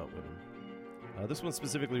always about women. This one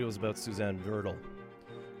specifically was about Suzanne Verdel,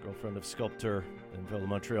 girlfriend of sculptor and fellow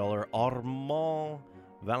Montrealer Armand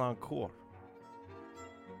Valancourt.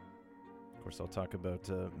 Of course, I'll talk about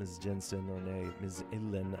Ms. Jensen, or nay, Ms.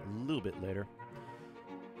 Hélène, a little bit later.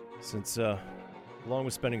 Since, along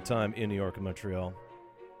with spending time in New York and Montreal,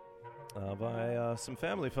 by some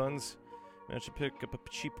family funds, managed to pick up a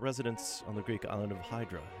cheap residence on the Greek island of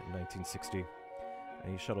Hydra in 1960,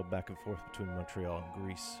 and he shuttled back and forth between Montreal and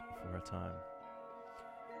Greece for a time.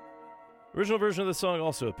 Original version of the song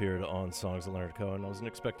also appeared on Songs of Leonard Cohen. I wasn't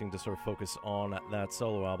expecting to sort of focus on that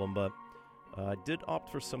solo album, but I did opt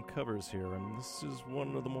for some covers here, and this is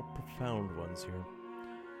one of the more profound ones here.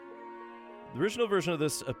 The original version of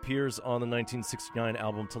this appears on the 1969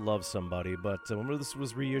 album To Love Somebody, but when this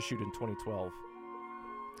was reissued in 2012,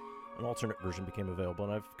 an alternate version became available,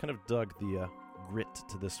 and I've kind of dug the grit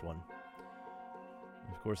to this one.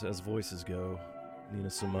 And of course, as voices go, Nina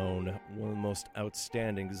Simone, one of the most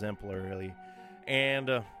outstanding, exemplarily,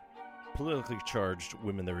 and politically charged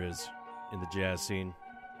women there is in the jazz scene.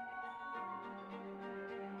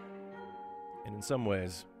 And in some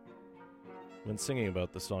ways, when singing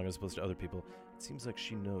about the song as opposed to other people, it seems like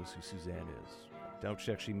she knows who Suzanne is. I doubt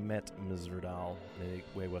she actually met Ms. Verdal in any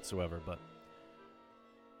way whatsoever, but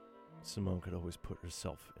Simone could always put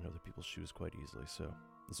herself in other people's shoes quite easily. So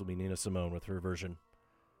this will be Nina Simone with her version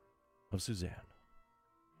of Suzanne.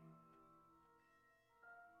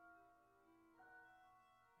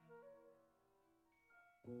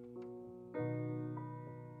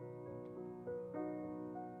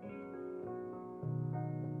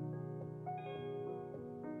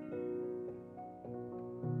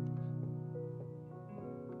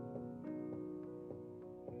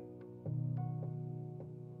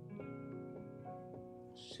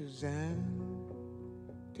 Suzanne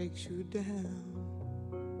takes you down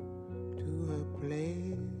to a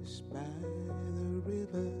place by the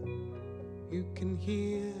river. You can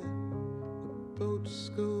hear the boats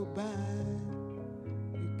go by.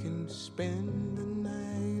 You can spend the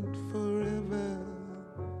night forever.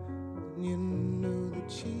 And you know that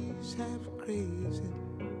she's half crazy,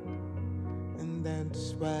 and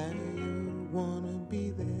that's why you wanna be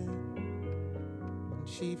there. And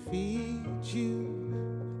she feeds you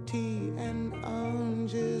tea and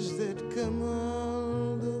oranges that come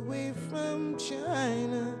all the way from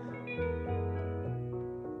China.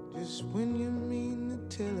 Just when you mean to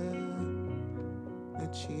tell her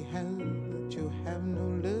that you have no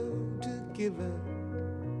love to give her,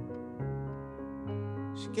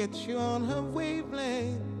 she gets you on her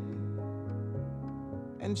wavelength,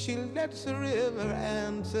 and she lets the river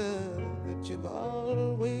answer that you've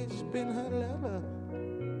always been her lover.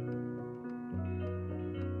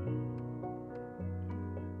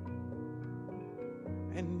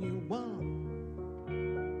 And you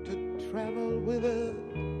want to travel with her.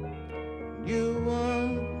 You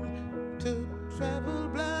want to travel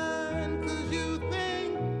blind, 'cause you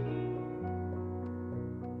think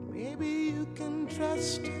maybe can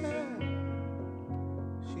trust her.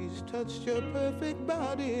 She's touched your perfect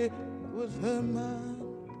body with her mind.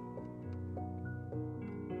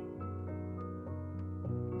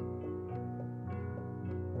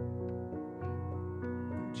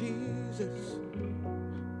 Jesus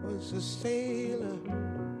was a sailor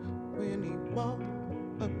when he walked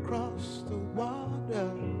across the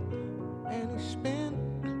water, and he spent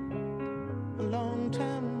a long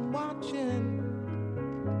time watching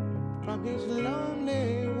from his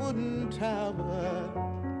lonely wooden tower.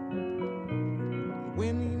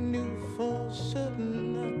 When he knew for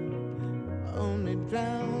certain that only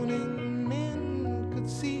drowning men could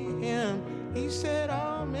see him, he said,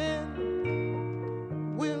 all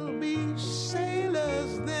men will be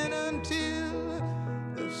sailors then until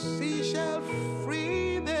the sea shall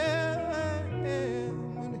free them.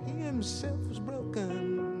 When he himself was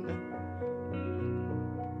broken,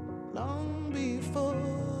 long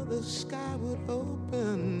before the sky would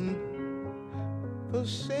open,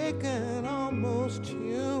 forsaken, almost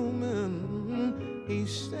human, he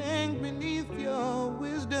sank beneath your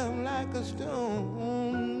wisdom like a stone.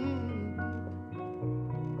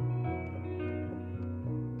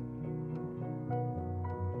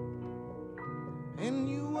 And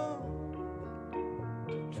you want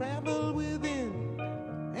to travel within,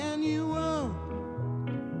 and you want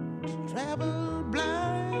to travel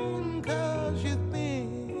blind, 'cause you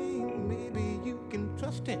think maybe you can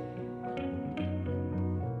trust him.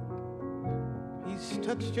 He's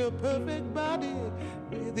touched your perfect body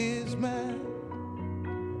with his mind.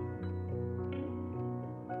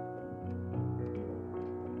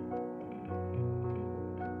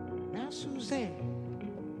 Now Suzanne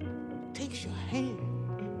takes your hand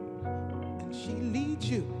and she leads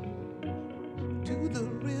you to the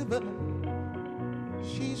river.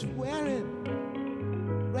 She's wearing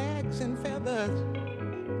rags and feathers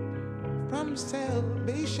from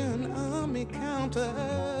Salvation Army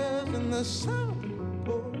counters, and the sun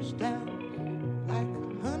pours down like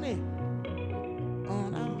honey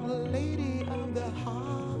on Our Lady of the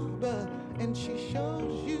Harbor, and she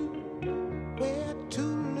shows you where to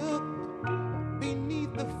look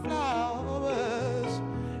beneath the flowers.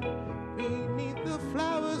 Beneath the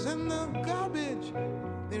flowers and the garbage,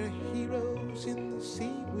 there are heroes in the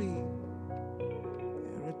seaweed.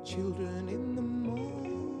 There are children in the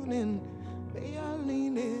morning, they are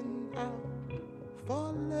leaning out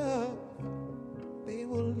for love. They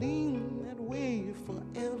will lean that way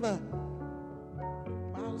forever,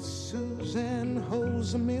 while Suzanne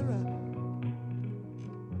holds a mirror.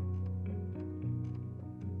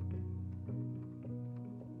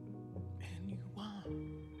 And you want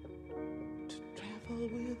to travel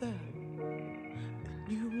with her, and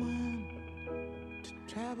you want to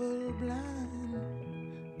travel blind,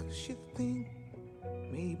 'cause you think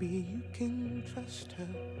maybe you can trust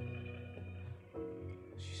her.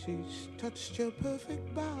 She's touched your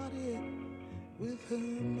perfect body with her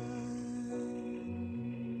mind.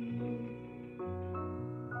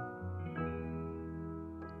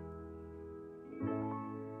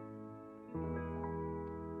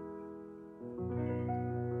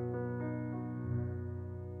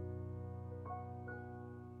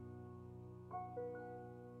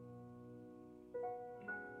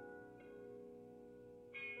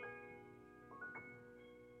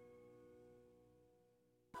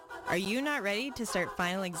 Are you not ready to start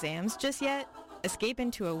final exams just yet? Escape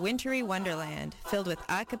into a wintry wonderland filled with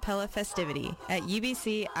a cappella festivity at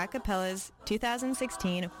UBC A Cappella's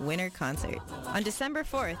 2016 Winter Concert. On December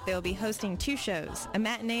 4th, they will be hosting 2 shows, a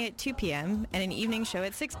matinee at 2 p.m. and an evening show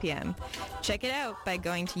at 6 p.m. Check it out by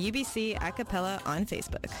going to UBC A Cappella on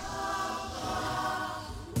Facebook.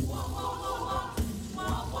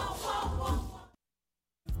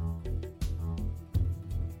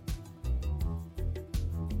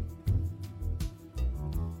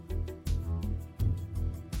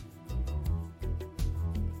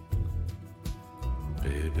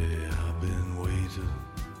 Baby, I've been waiting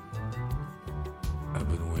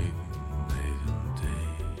night and day.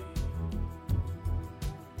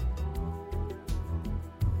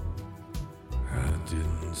 I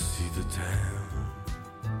didn't see the time.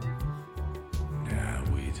 I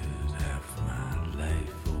waited half my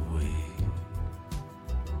life away.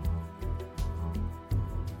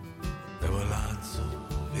 There were lots of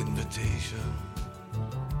invitations.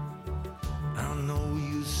 I know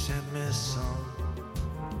you sent me some.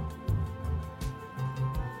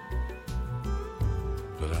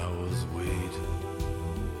 But I was waiting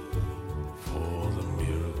for the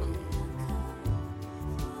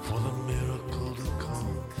miracle to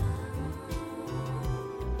come.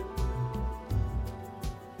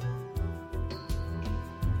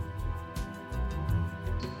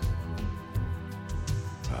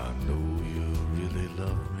 really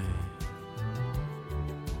love me?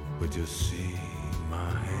 But you see, my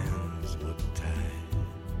hands were tied.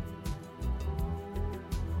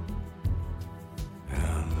 And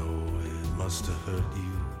I know it must have hurt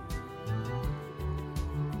you.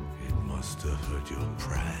 It must have hurt your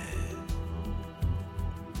pride.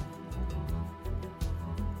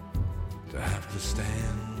 To have to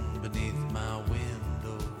stand beneath my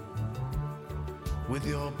window with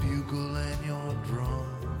your bugle and your drum.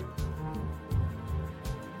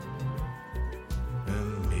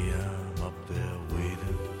 And me, I'm up there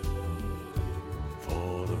waiting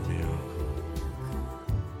for the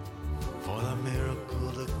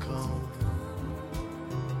miracle to come.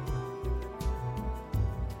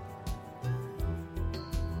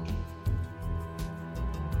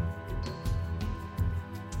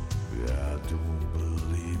 Yeah, I don't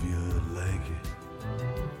believe you'd like it.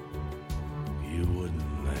 You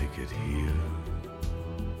wouldn't like it here.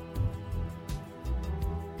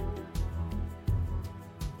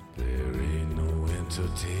 There ain't no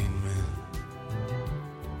entertainment,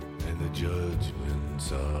 and the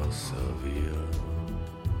judgments are severe.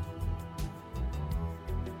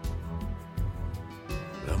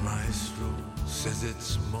 The maestro says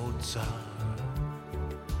it's Mozart,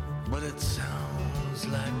 but it sounds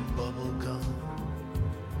like bubblegum.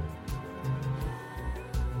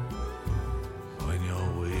 When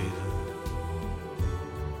you're waiting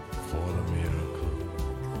for the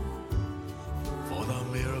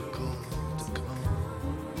miracle to come.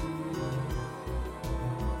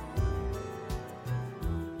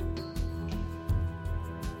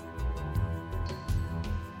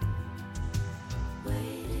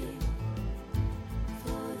 Waiting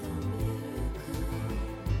for the miracle.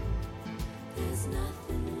 There's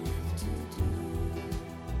nothing left to do.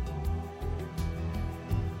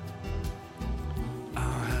 I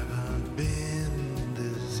haven't been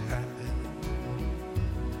this happy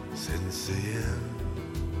since the end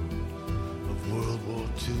of World War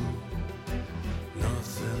II.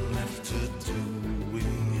 Nothing left to do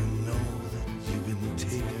when you know that you've been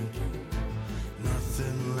taken.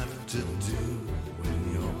 Nothing left to do when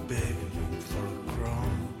you're begging for a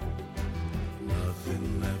crumb. Nothing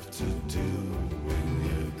left to do when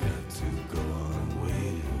you got to go on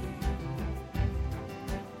waiting.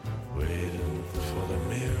 Waiting for the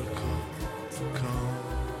miracle to come.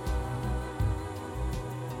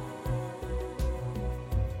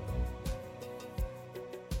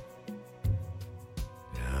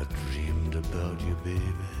 Yeah, I dreamed about you, baby.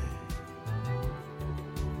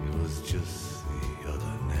 It was just the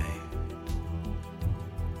other night.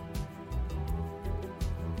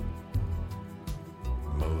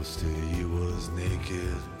 Most of you was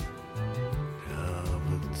naked, yeah,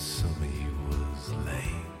 but some of you was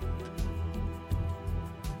lame.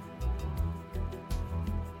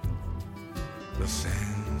 The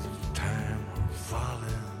sands of time are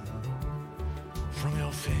falling from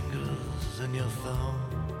your fingers and your thumb.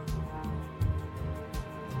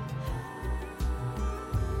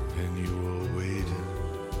 And you were waiting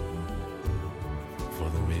for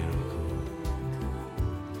the miracle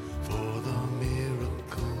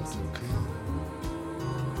to come.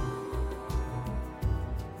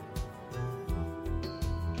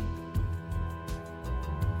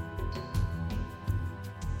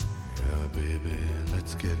 Yeah, baby,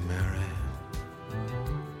 let's get married.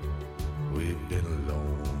 We've been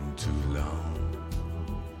alone too long.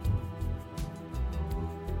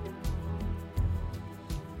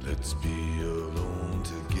 Let's be alone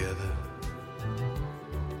together.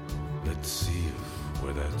 Let's see if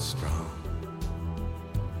we're that strong.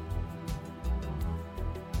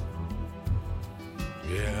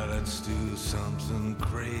 Yeah, let's do something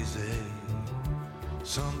crazy,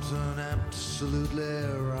 something absolutely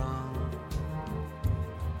wrong.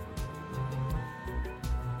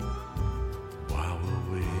 While we're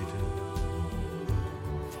waiting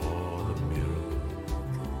for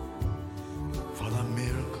the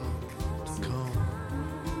miracle to come.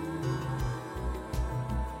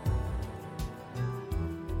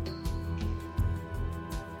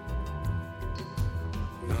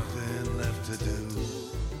 Nothing left to do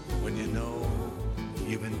when you know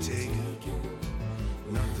you've been taken.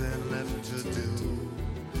 Nothing left to do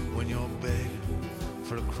when you're begging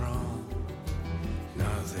for a crumb.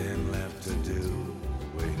 Nothing left to do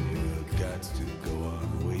when you got to go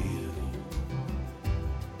on waiting.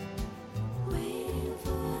 Waiting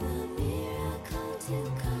for the miracle to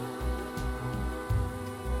come.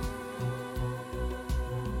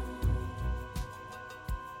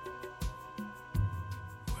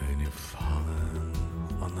 When you're falling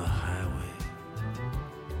on the highway,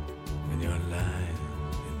 when you're lying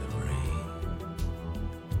in the rain,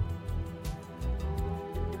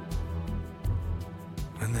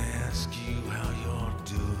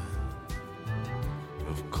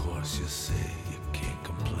 'cause you say you can't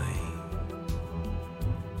complain.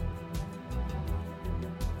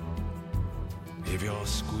 If you're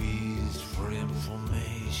squeezed for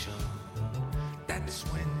information, that's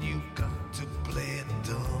when you got to play it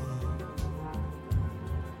dumb.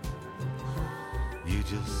 You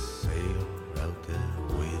just sail out there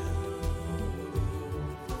waiting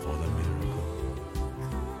for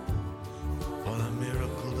the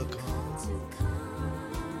miracle to come.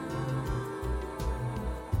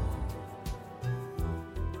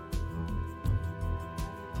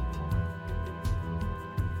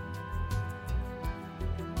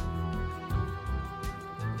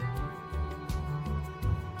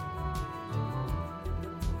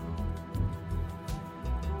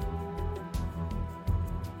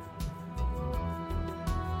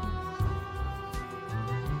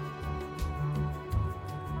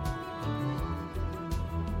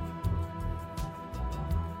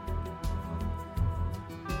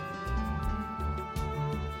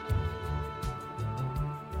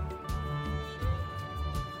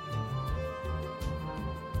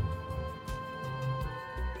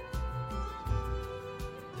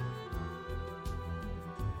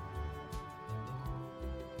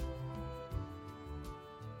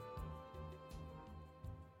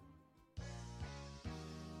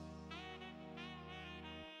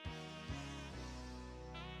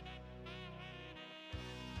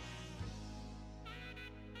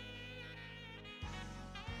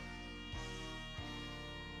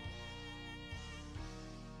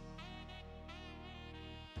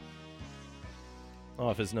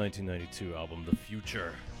 Off his 1992 album, The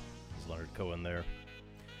Future, is Leonard Cohen there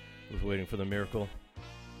with Waiting for the Miracle.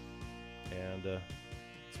 And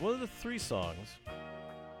it's one of the three songs.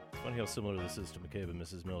 It's funny how similar this is to McCabe and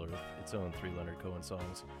Mrs. Miller, its own three Leonard Cohen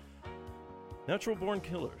songs. Natural Born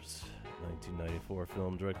Killers, 1994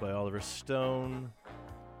 film directed by Oliver Stone,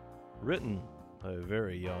 written by a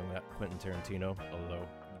very young Quentin Tarantino, although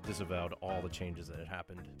he disavowed all the changes that had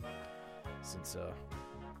happened since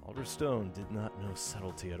Oliver Stone did not know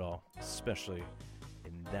subtlety at all, especially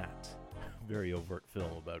in that very overt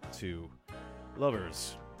film about two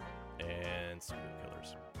lovers and serial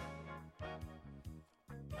killers.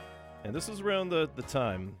 And this was around the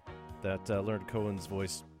time that Leonard Cohen's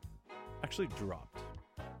voice actually dropped.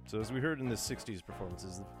 So as we heard in the 60s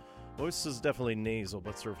performances, the voice was definitely nasal,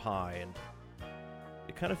 but sort of high, and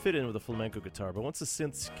it kind of fit in with the flamenco guitar. But once the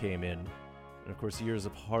synths came in, and of course years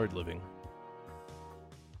of hard living,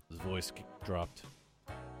 his voice dropped,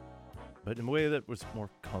 but in a way that was more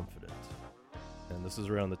confident. And this is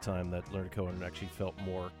around the time that Leonard Cohen actually felt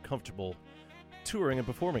more comfortable touring and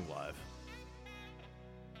performing live.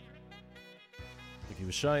 Like he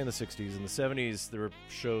was shy in the 60s. In the 70s, there were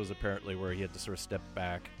shows apparently where he had to sort of step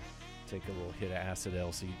back, take a little hit of acid,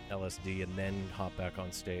 LSD, and then hop back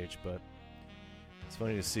on stage. But it's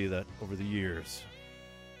funny to see that over the years,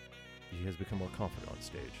 he has become more confident on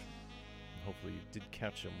stage. Hopefully you did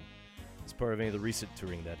catch him as part of any of the recent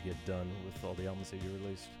touring that he had done with all the albums that he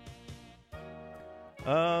released.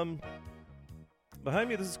 Behind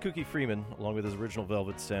me, this is Cookie Freeman, along with his original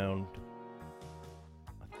Velvet Sound.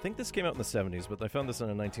 I think this came out in the 70s, but I found this on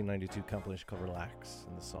a 1992 compilation called Relax,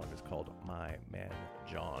 and the song is called My Man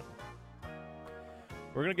John.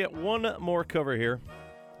 We're going to get one more cover here,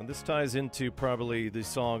 and this ties into probably the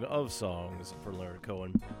song of songs for Leonard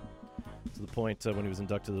Cohen. To the point when he was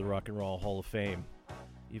inducted to the Rock and Roll Hall of Fame,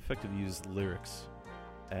 he effectively used lyrics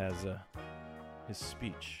as his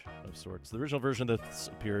speech of sorts. The original version that's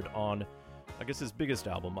appeared on, I guess, his biggest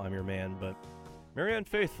album, I'm Your Man, but Marianne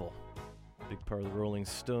Faithfull, a big part of the Rolling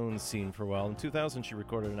Stones scene for a while. In 2000, she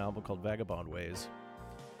recorded an album called Vagabond Ways,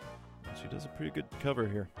 and she does a pretty good cover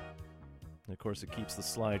here. And of course, it keeps the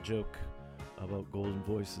sly joke about golden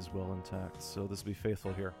voices well intact. So this will be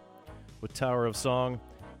Faithfull here with Tower of Song.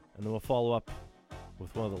 And then we'll follow up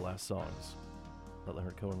with one of the last songs that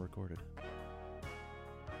Leonard Cohen recorded.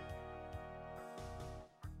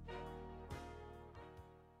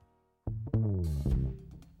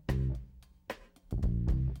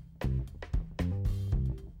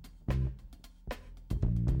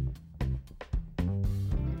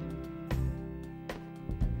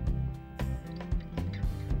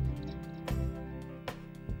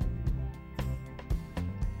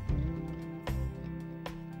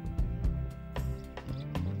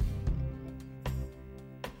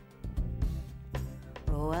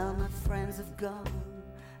 Well, my friends have gone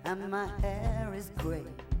and my hair is grey.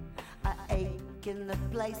 I ache in the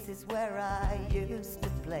places where I used to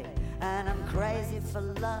play. And I'm crazy for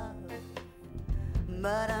love,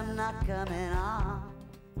 but I'm not coming on.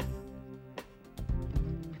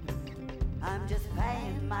 I'm just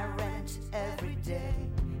paying my rent every day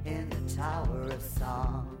in Tower of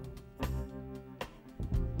Song.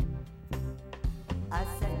 I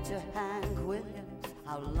said to Hank Williams,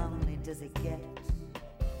 how lonely does it get?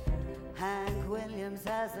 Hank Williams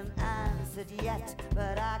hasn't answered yet,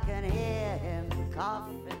 but I can hear him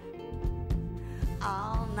coughing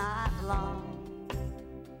all night long.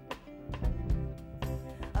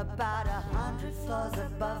 About 100 floors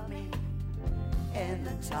above me in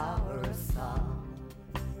the Tower of Song.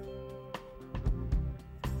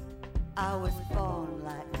 I was born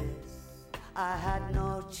like this, I had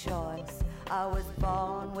no choice. I was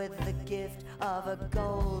born with the gift of a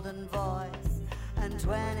golden voice and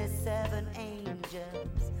 27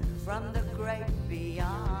 angels from the great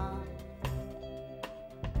beyond.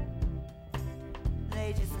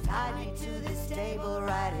 They just tied me to this table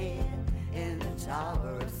right here in the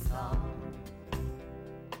Tower of Song.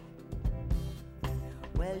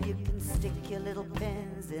 Well, you can stick your little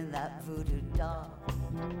pins in that voodoo doll.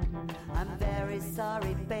 I'm very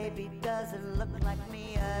sorry, baby, doesn't look like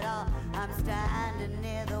me at all. I'm standing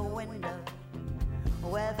near the window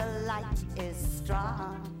where the light is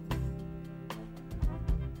strong.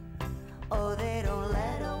 Oh, they don't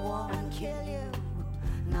let a woman kill you,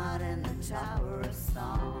 not in the Tower of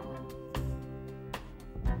Song.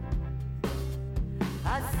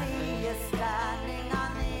 I see you standing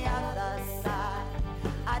on the other side.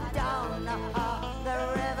 I don't know how the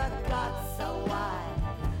river got so wide.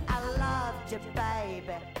 I loved you,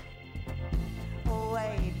 baby,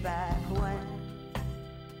 way back when.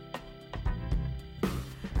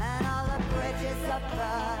 And all the bridges are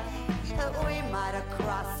burning that we might have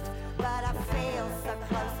crossed, but I feel so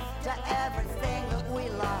close to everything that we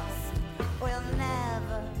lost. We'll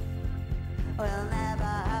never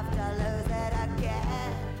have to lose it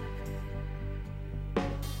again.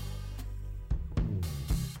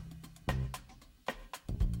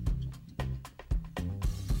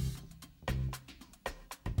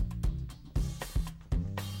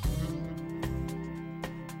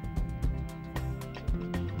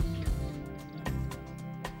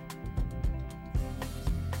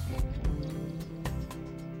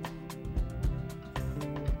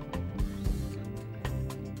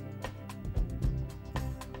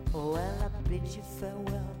 Well, I bid you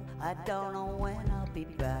farewell, I don't know when I'll be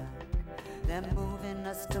back. They're moving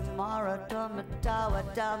us tomorrow to my tower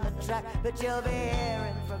down the track, but you'll be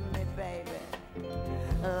hearing from me, baby,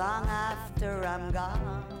 long after I'm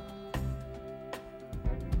gone.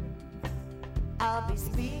 I'll be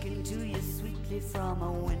speaking to you sweetly from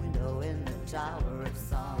a window in the Tower of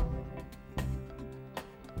Song.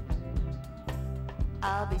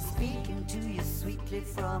 I'll be speaking to you sweetly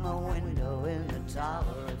from a window in the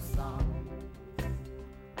Tower of Song.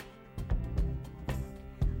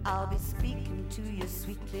 I'll be speaking to you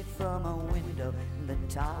sweetly from a window in the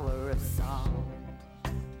Tower of Song.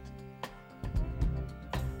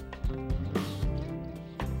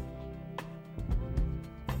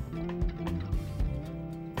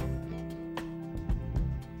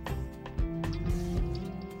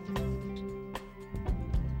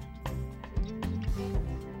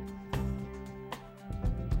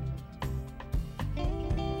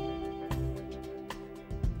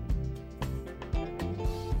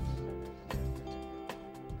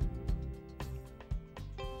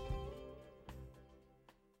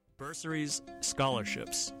 Bursaries,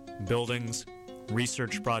 scholarships, buildings,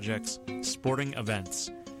 research projects, sporting events.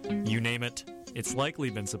 You name it, it's likely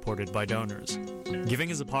been supported by donors. Giving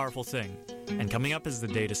is a powerful thing, and coming up is the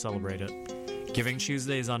day to celebrate it. Giving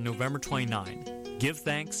Tuesday is on November 29. Give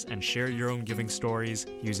thanks and share your own giving stories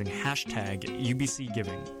using hashtag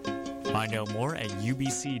UBCGiving. Find out more at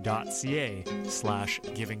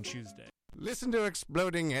ubc.ca/givingtuesday. Listen to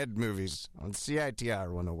Exploding Head Movies on CITR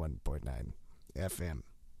 101.9 FM.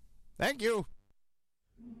 Thank you.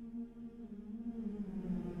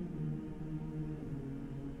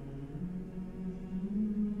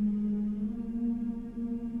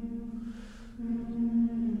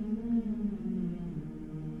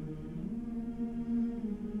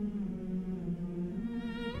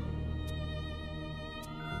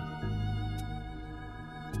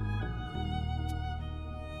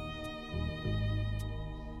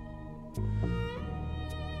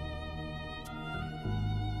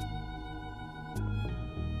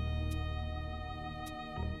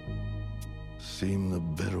 Seemed the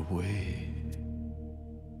better way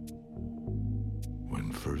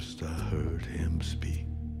when first I heard him speak.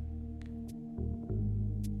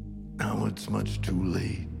 Now it's much too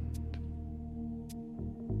late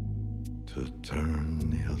to turn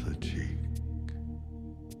the other cheek.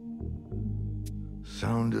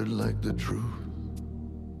 Sounded like the truth,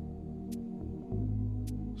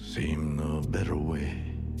 seemed the better way.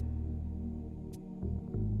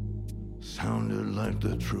 sounded like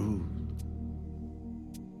the truth,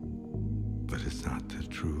 but it's not the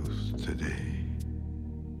truth today.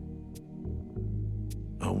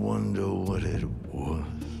 I wonder what it was.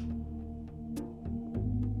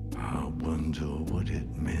 I wonder what it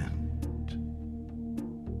meant.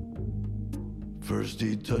 First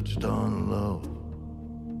he touched on love,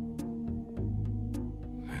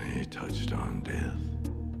 then he touched on death.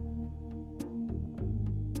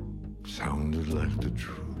 Sounded like the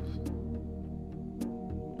truth,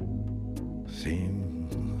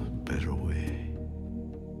 seemed a better way.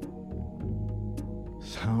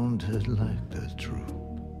 Sounded like the truth,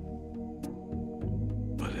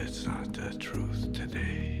 but it's not the truth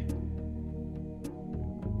today.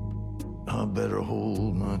 I better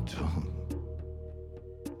hold my tongue.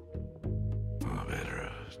 I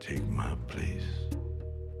better take my place.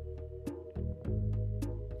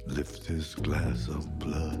 Lift this glass of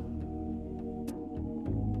blood.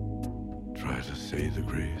 Try to say the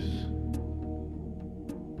grace.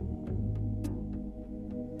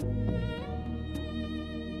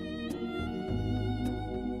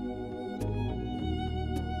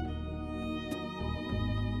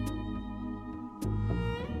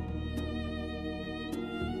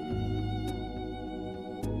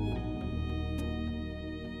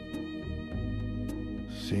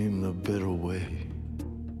 Seemed a better way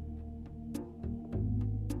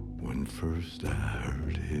when first I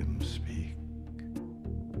heard him speak,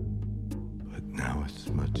 but now it's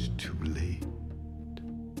much too late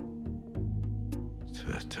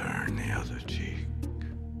to turn the other cheek.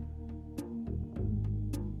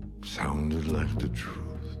 Sounded like the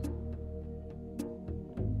truth,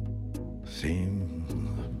 seemed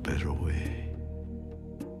a better way.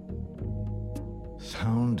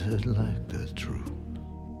 Sounded like the truth,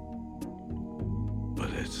 but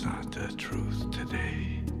it's not the truth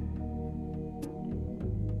today.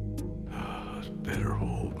 I'd better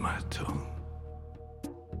hold my tongue.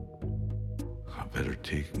 I better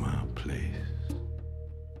take my place.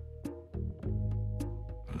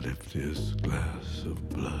 Lift this glass of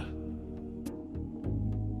blood.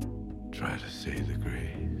 Try to say the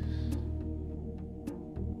grace.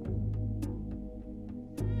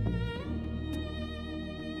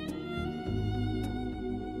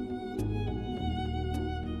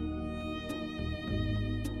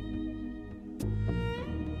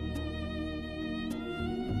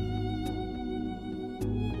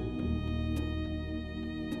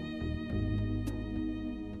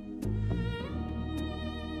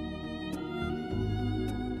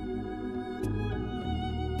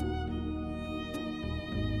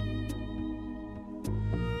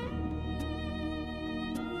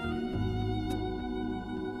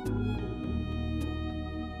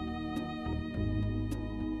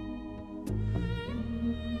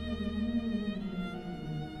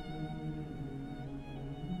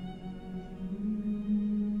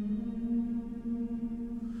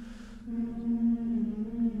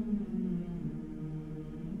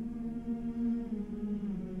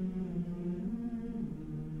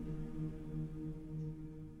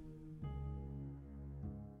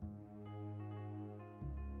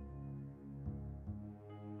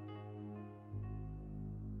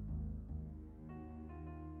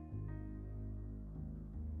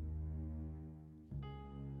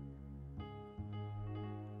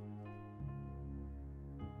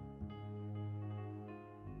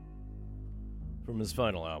 From his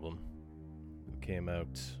final album, that came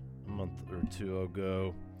out a month or two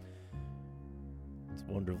ago. It's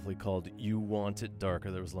wonderfully called You Want It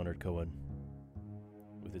Darker. There was Leonard Cohen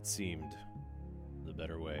with It Seemed the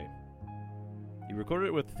Better Way. He recorded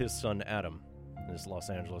it with his son Adam in his Los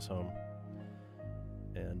Angeles home,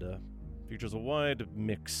 and features a wide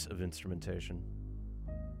mix of instrumentation.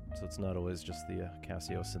 So it's not always just the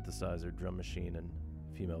Casio synthesizer, drum machine, and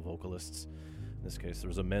female vocalists. In this case, there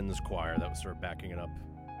was a men's choir that was sort of backing it up.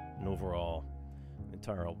 And overall, the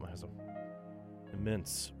entire album has an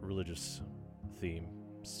immense religious theme,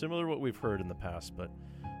 similar to what we've heard in the past, but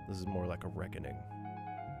this is more like a reckoning.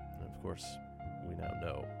 And of course, we now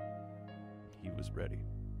know he was ready.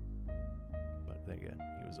 But then again,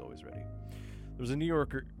 he was always ready. There was a New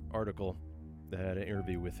Yorker article that had an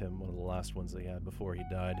interview with him, one of the last ones they had before he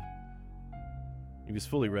died. He was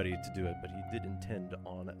fully ready to do it, but he did intend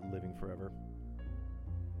on living forever.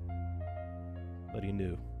 But he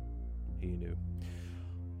knew. He knew.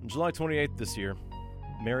 On July 28th this year,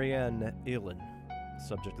 Marianne Elan,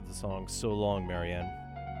 subject of the song So Long, Marianne,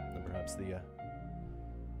 and perhaps the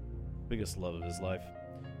biggest love of his life,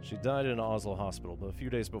 she died in an Oslo hospital, but a few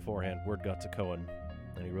days beforehand, word got to Cohen,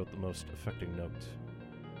 and he wrote the most affecting note.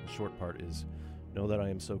 The short part is, know that I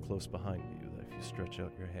am so close behind you that if you stretch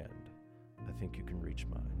out your hand, I think you can reach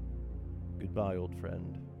mine. Goodbye, old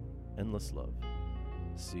friend. Endless love.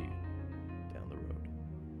 See you down the road.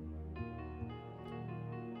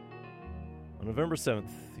 On November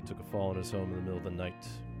 7th, he took a fall in his home in the middle of the night.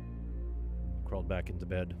 Crawled back into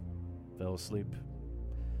bed, fell asleep,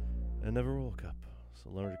 and never woke up. So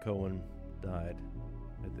Leonard Cohen died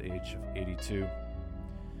at the age of 82.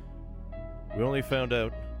 We only found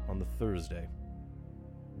out on the Thursday.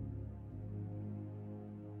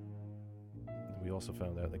 We also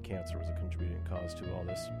found out that cancer was a contributing cause to all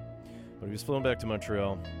this. But he was flown back to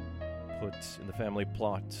Montreal, put in the family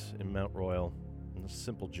plot in Mount Royal, in a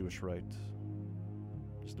simple Jewish rite,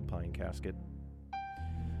 just a pine casket.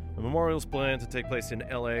 A memorial is planned to take place in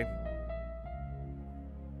L.A.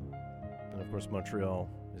 And of course, Montreal,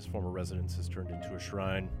 his former residence, has turned into a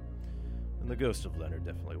shrine. And the ghost of Leonard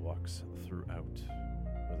definitely walks throughout,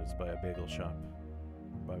 whether it's by a bagel shop,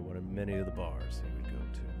 or by one of many of the bars he would go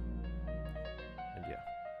to. And yeah,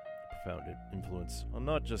 profound influence on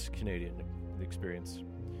not just Canadian the experience.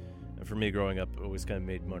 And for me growing up, it always kind of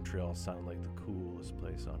made Montreal sound like the coolest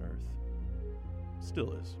place on earth.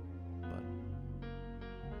 Still is, but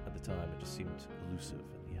at the time it just seemed elusive,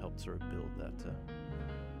 and he helped sort of build that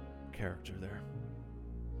character there.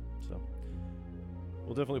 So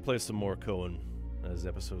we'll definitely play some more Cohen as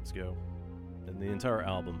episodes go. And the entire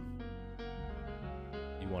album,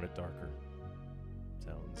 You Want It Darker,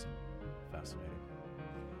 sounds fascinating.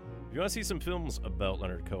 If you want to see some films about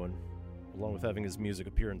Leonard Cohen, along with having his music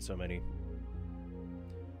appear in so many,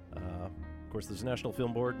 of course, there's National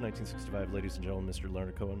Film Board, 1965, Ladies and Gentlemen, Mr.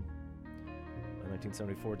 Leonard Cohen. A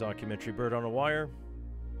 1974 documentary, Bird on a Wire,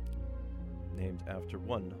 named after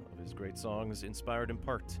one of his great songs, inspired in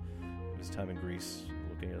part of his time in Greece,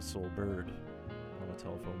 looking at a sole bird on a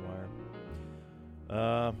telephone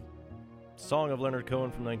wire. Song of Leonard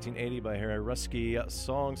Cohen from 1980 by Harry Rusky.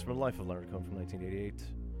 Songs from the Life of Leonard Cohen from 1988.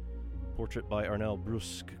 Portrait by Arnel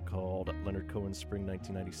Brusque called Leonard Cohen Spring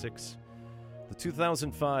 1996. The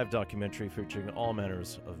 2005 documentary featuring all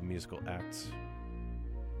manners of musical acts.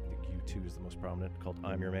 I think U2 is the most prominent, called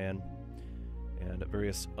I'm Your Man. And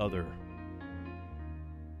various other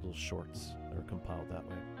little shorts that are compiled that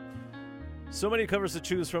way. So many covers to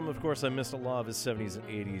choose from. Of course, I missed a lot of his 70s and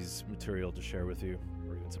 80s material to share with you,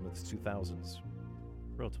 or even some of his 2000s.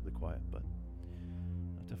 Relatively quiet, but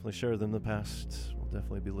I've definitely shared them in the past. We'll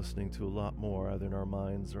definitely be listening to a lot more, either in our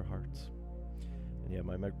minds or hearts. And yeah,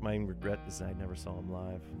 my main regret is I never saw him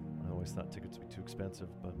live. I always thought tickets would be too expensive,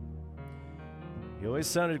 but he always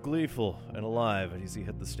sounded gleeful and alive as he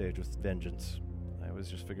hit the stage with vengeance. I always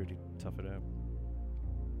just figured he'd tough it out.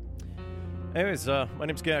 Anyways, my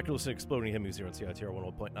name's Gak. You're listening to Exploding Head Movies here on CITR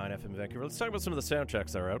 101.9 FM in Vancouver. Let's talk about some of the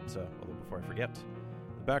soundtracks that are out, although before I forget.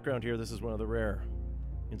 The background here, this is one of the rare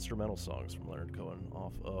instrumental songs from Leonard Cohen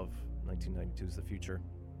off of 1992's The Future.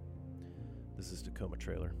 This is Tacoma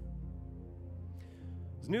Trailer.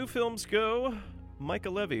 As new films go, Micah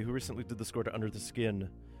Levy, who recently did the score to Under the Skin,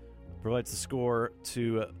 provides the score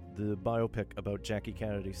to the biopic about Jackie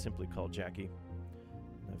Kennedy, simply called Jackie.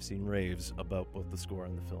 I've seen raves about both the score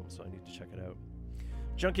and the film, so I need to check it out.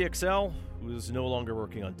 Junkie XL, who is no longer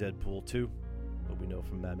working on Deadpool 2, but we know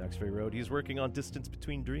from Mad Max Fury Road, he's working on Distance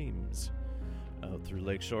Between Dreams out through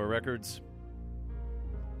Lakeshore Records.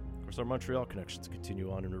 Of course, our Montreal connections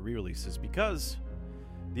continue on in re-releases because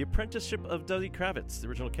The Apprenticeship of Dudley Kravitz, the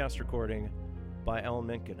original cast recording by Alan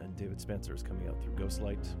Menken and David Spencer, is coming out through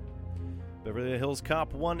Ghostlight. Beverly Hills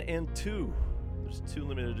Cop 1 and 2. There's 2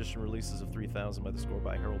 limited edition releases of 3000 by the score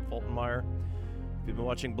by Harold Faltermeyer. If you've been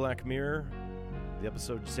watching Black Mirror, the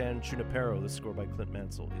episode San Junipero, the score by Clint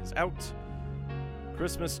Mansell, is out.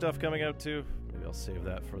 Christmas stuff coming out too. Maybe I'll save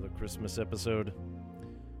that for the Christmas episode.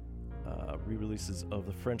 Re-releases of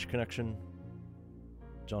The French Connection,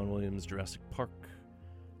 John Williams' Jurassic Park,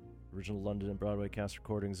 original London and Broadway cast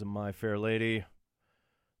recordings of My Fair Lady,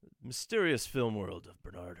 Mysterious Film World of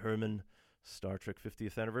Bernard Herrmann, Star Trek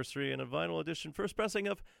 50th Anniversary, and a vinyl edition first pressing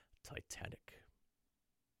of Titanic.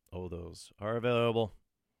 Oh, those are available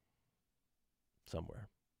somewhere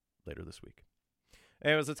later this week.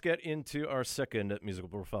 Anyways, let's get into our second musical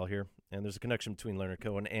profile here. And there's a connection between Leonard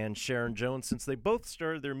Cohen and Sharon Jones, since they both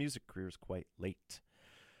started their music careers quite late.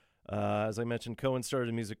 As I mentioned, Cohen started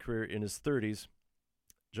a music career in his 30s.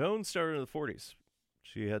 Jones started in the 40s.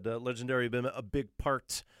 She had legendary been a big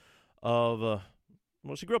part of...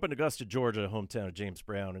 she grew up in Augusta, Georgia, hometown of James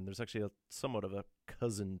Brown, and there's actually somewhat of a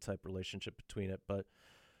cousin-type relationship between it. But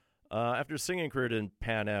after a singing career didn't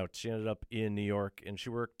pan out, she ended up in New York, and she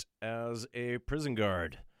worked as a prison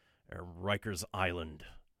guard at Rikers Island,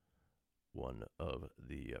 one of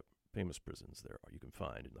the famous prisons there you can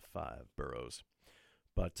find in the 5 boroughs.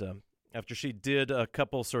 But after she did a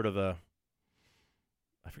couple sort of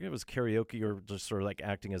I forget if it was karaoke or just sort of like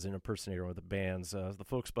acting as an impersonator with the bands. The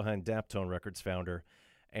folks behind Daptone Records found her,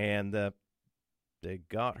 and they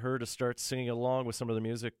got her to start singing along with some of the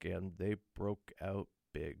music, and they broke out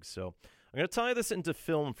big. So I'm going to tie this into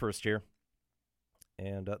film first here,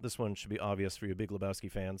 and this one should be obvious for you Big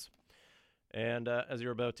Lebowski fans. And as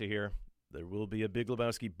you're about to hear, there will be a Big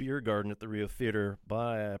Lebowski beer garden at the Rio Theater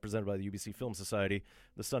presented by the UBC Film Society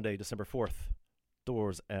this Sunday, December 4th.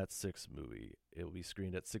 Doors at 6 movie. It will be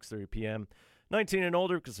screened at 6:30 p.m. 19 and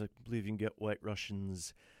older, because I believe you can get White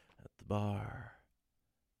Russians at the bar.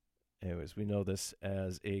 Anyways, we know this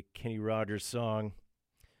as a Kenny Rogers song.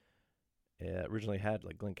 It originally had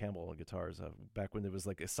like Glenn Campbell on guitars back when it was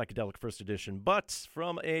like a psychedelic first edition, but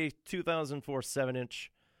from a 2004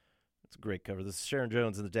 7-inch. It's a great cover. This is Sharon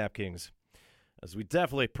Jones and the Dap Kings. As we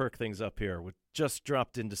definitely perk things up here. We just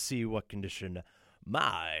dropped in to see what condition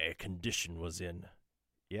my condition was in.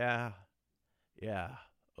 Yeah.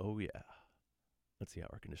 Oh yeah. Let's see how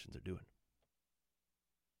our conditions are doing.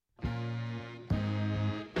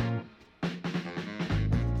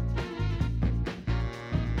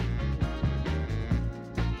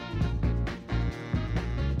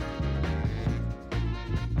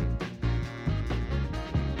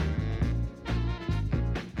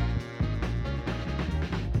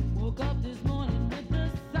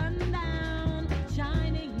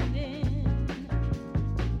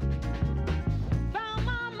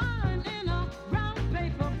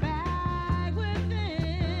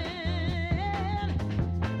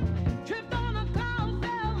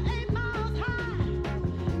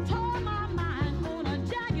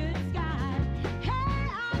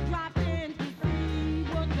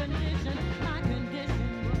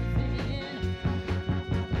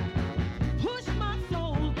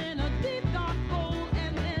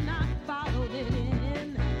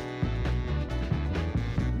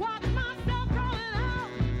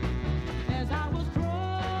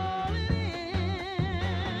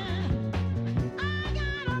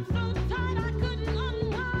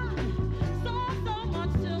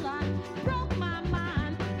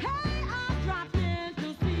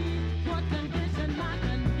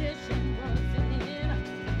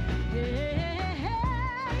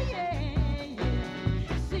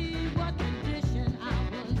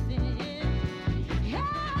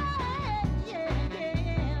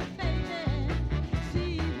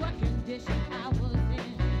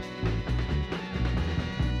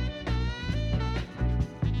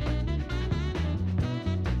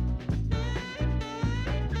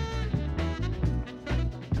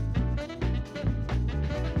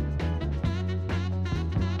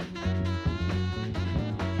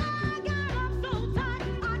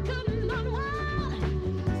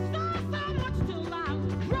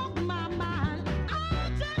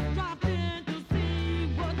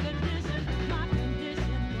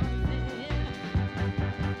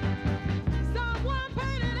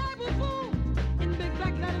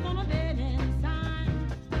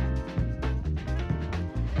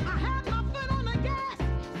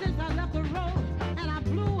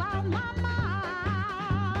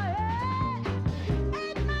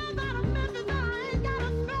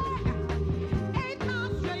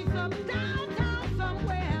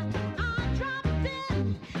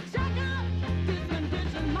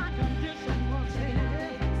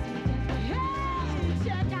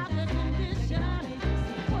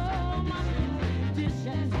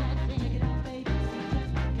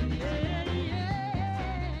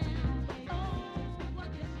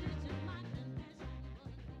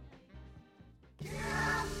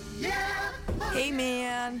 Hey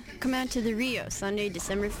man, come out to the Rio Sunday,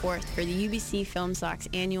 December 4th for the UBC Film Sox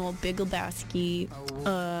annual Big Lebowski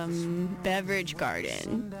beverage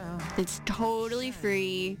garden. It's totally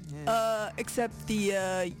free. Except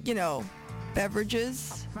the,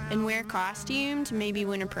 beverages. And wear costume to maybe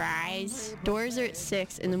win a prize. Doors are at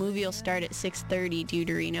 6 and the movie will start at 6:30 due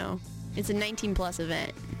to Reno. It's a 19+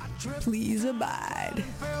 event. Please abide.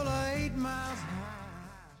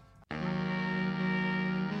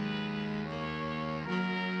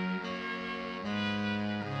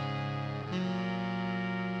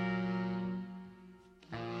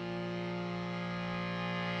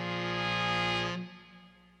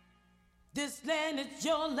 This land is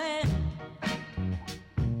your land.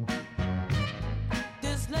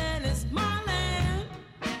 This land is my land.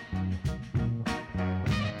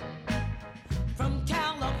 From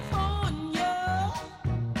California,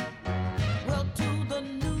 well, to the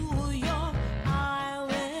New York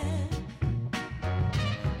Island.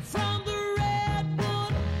 From the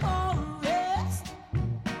Redwood Forest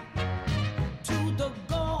to the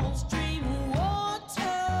Gulf Stream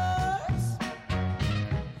water.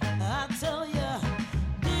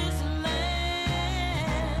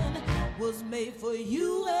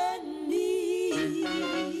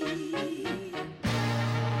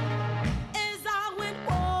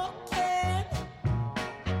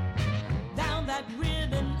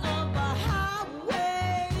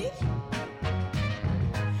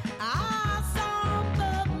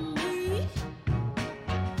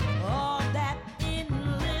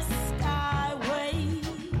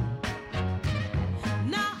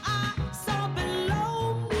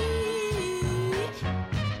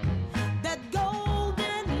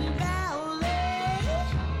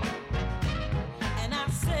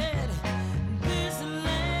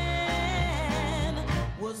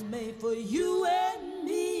 made for you and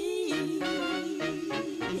me.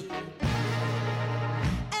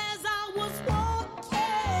 As I was walking,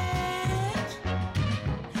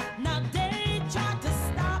 now they tried to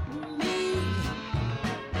stop me.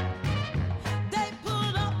 They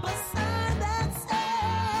put up a sign that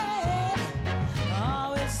said,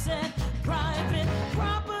 oh, it said private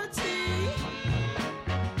property.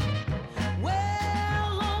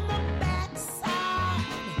 Well, on the backside,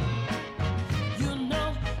 you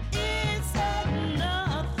know it said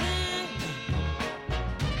nothing.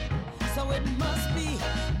 So it must be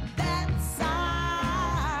that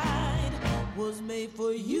side was made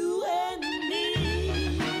for you and me.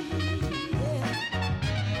 Yeah.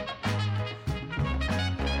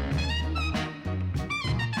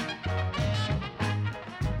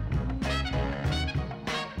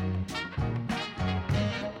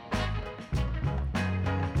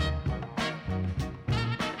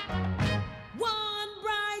 One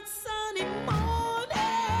bright sunny morning,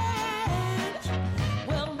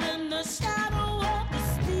 well, in the shadow of the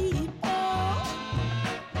steeple,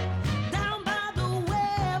 down by the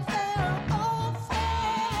welfare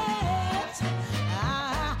office,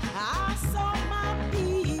 I saw my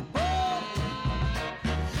people.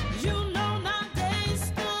 You know, now they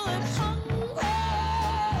stood hungry.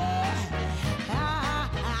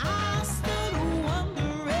 I stood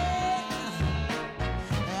wondering.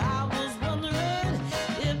 I was wondering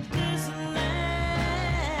if this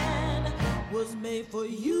land was made for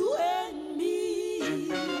you and me.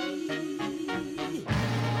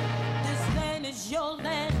 This land is your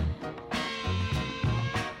land.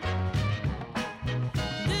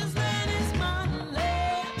 This land is my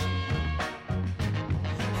land.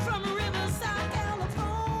 From Riverside,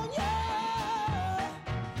 California,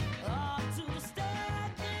 to the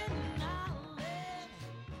Staten Island.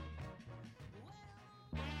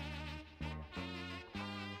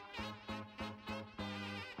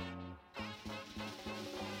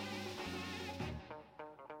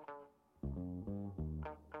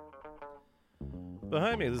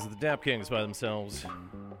 Behind me, this is the Dap Kings by themselves.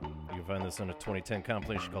 You can find this on a 2010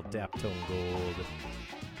 compilation called Dap Tone Gold.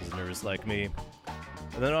 This is Nervous Like Me.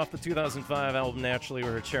 And then off the 2005 album Naturally, we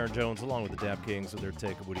heard Sharon Jones along with the Dap Kings with their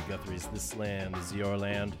take of Woody Guthrie's This Land Is Your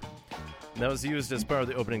Land. And that was used as part of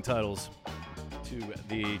the opening titles to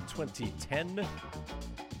the 2010. Let me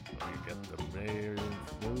get the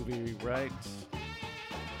movie right.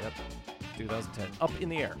 Yep, 2010. Up in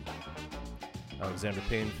the Air. Alexander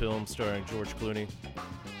Payne film starring George Clooney,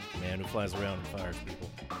 man who flies around and fires people.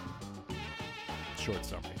 Short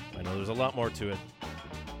summary. I know there's a lot more to it.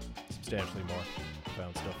 Substantially more.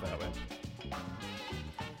 Found stuff that way.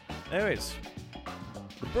 Anyways,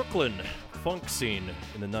 the Brooklyn funk scene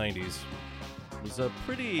in the 90s was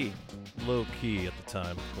pretty low-key at the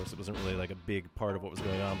time. Of course, it wasn't really like a big part of what was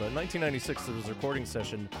going on, but in 1996 there was a recording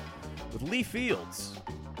session with Lee Fields.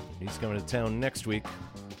 He's coming to town next week.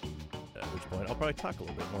 At which point I'll probably talk a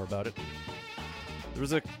little bit more about it. There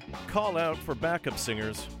was a call out for backup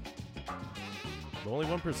singers, but only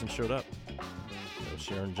one person showed up. That was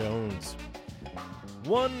Sharon Jones.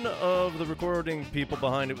 One of the recording people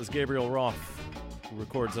behind it was Gabriel Roth, who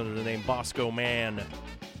records under the name Bosco Man.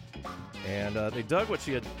 And they dug what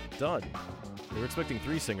she had done. They were expecting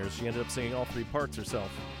 3 singers. She ended up singing all 3 parts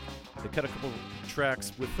herself. They cut a couple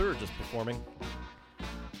tracks with her just performing,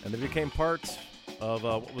 and they became part of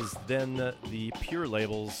what was then the Pure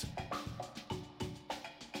labels.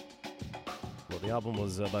 Well, the album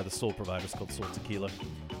was by the Soul Providers, called Soul Tequila.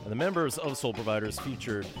 And the members of Soul Providers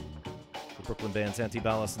featured the Brooklyn bands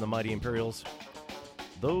Antibalas and the Mighty Imperials.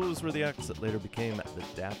 Those were the acts that later became the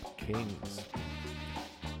Dap Kings.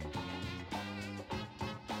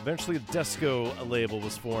 Eventually, the Desco label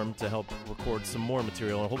was formed to help record some more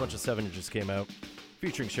material, and a whole bunch of 7-inches came out,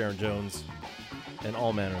 featuring Sharon Jones and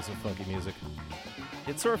all manners of funky music.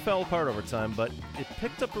 It sort of fell apart over time, but it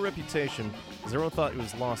picked up a reputation as everyone thought it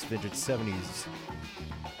was lost vintage 70s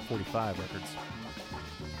 45 records.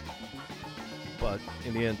 But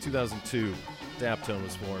in the end, 2002, Daptone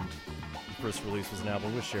was formed. The first release was an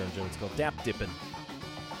album with Sharon Jones called Dap Dippin'.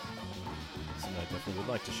 Something I definitely would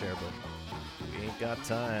like to share, but we ain't got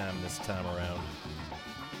time this time around.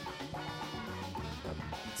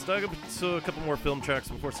 Let's dive into a couple more film tracks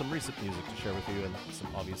before some recent music to share with you, and some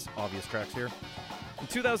obvious tracks here. In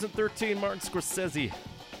 2013, Martin Scorsese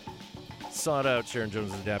sought out Sharon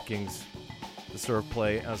Jones and the Dap Kings to sort of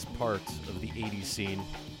play as part of the 80s scene.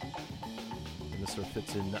 And this sort of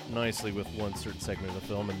fits in nicely with one certain segment of the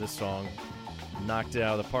film, and this song knocked it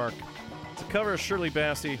out of the park. It's a cover of Shirley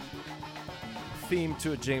Bassey, theme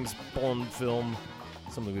to a James Bond film,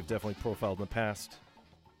 something we've definitely profiled in the past.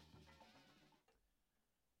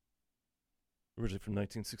 Originally from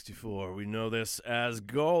 1964. We know this as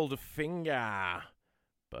Goldfinger.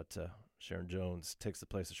 But Sharon Jones takes the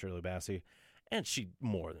place of Shirley Bassey, and she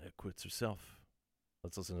more than acquits herself.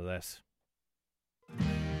 Let's listen to this.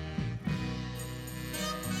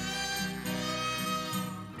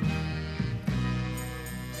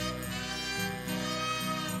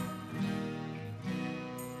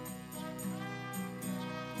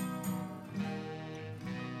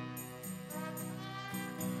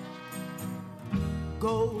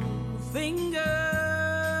 Goldfinger,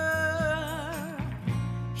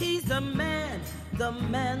 he's the man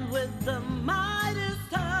with the Midas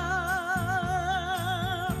touch,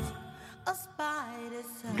 a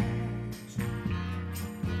spider's touch,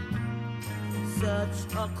 such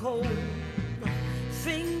a cold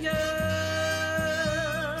finger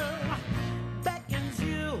beckons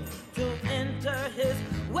you to enter his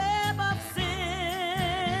web of sin,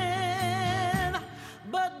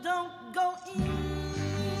 but don't go in.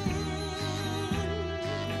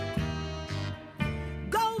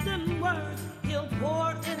 He'll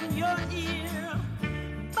pour in your ear,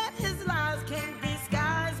 but his lies can't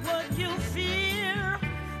disguise what you fear.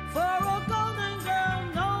 For a golden girl,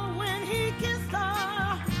 know when he kissed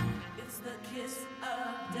her, it's the kiss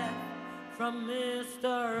of death from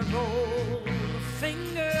Mr. Goldfinger.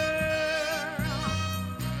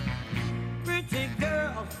 Pretty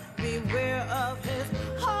girl, beware of his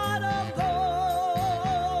heart of gold.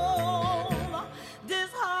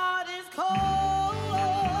 This heart is cold.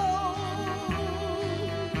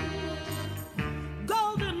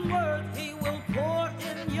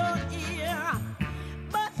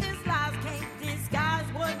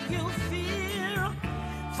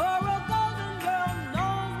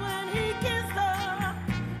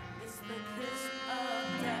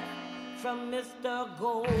 From Mr.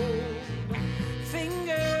 Goldfinger.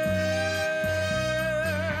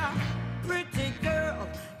 Pretty girl,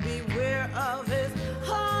 beware of his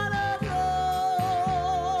heart of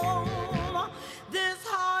gold. This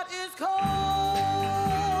heart is cold.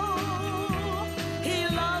 He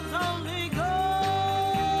loves only gold.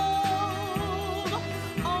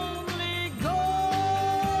 Only gold.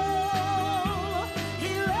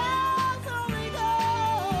 He loves only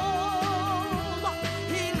gold.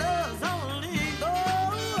 He loves only gold.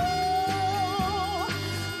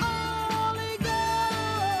 Only gold.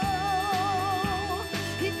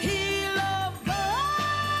 He loves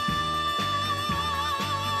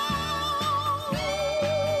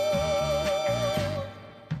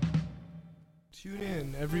Tune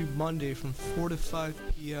in every Monday from 4 to 5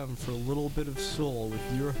 p.m. for a little bit of soul with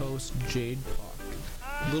your host, Jade Park.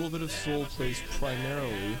 Little Bit of Soul plays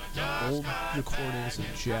primarily old recordings of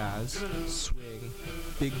jazz, swing,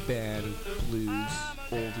 big band, blues,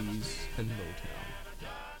 oldies, and Motown.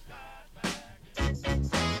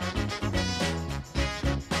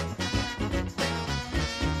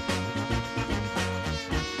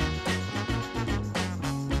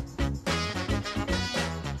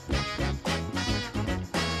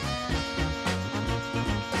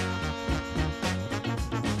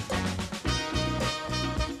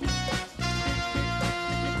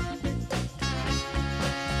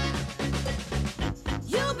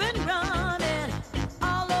 You've been running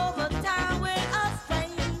all over town with a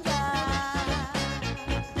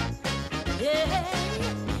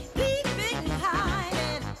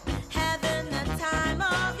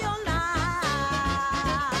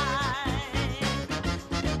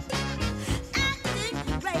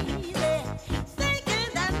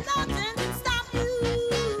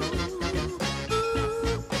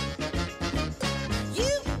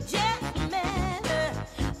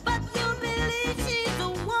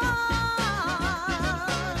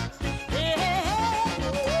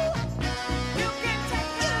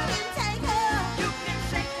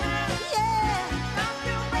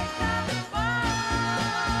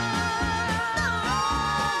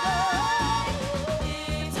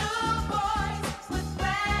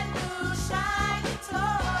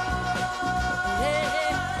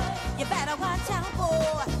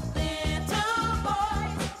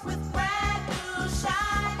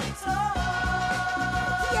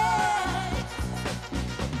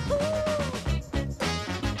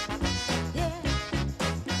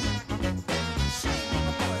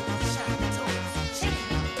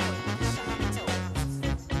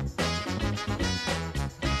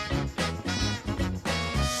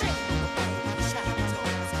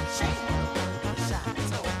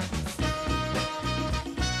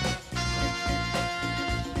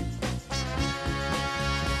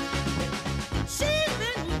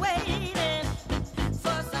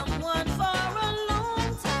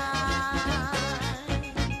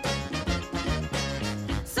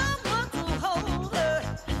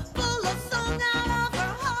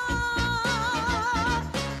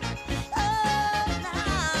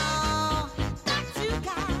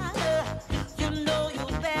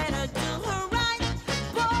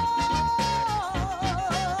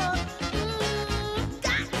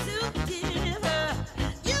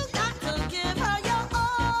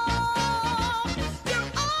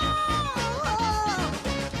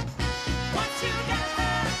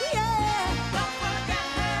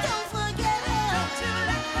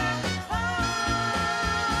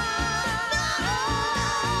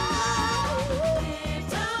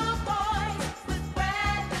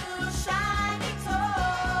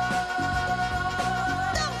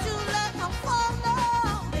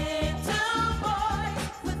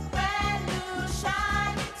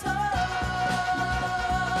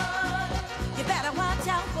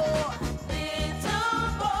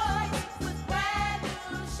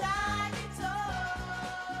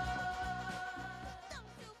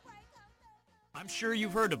sure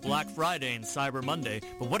you've heard of Black Friday and Cyber Monday,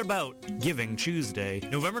 but what about Giving Tuesday?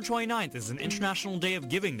 November 29th is an International Day of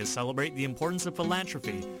Giving to celebrate the importance of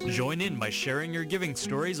philanthropy. Join in by sharing your giving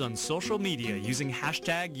stories on social media using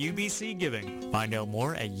hashtag UBCGiving. Find out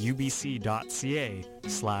more at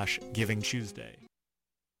ubc.ca/Giving Tuesday.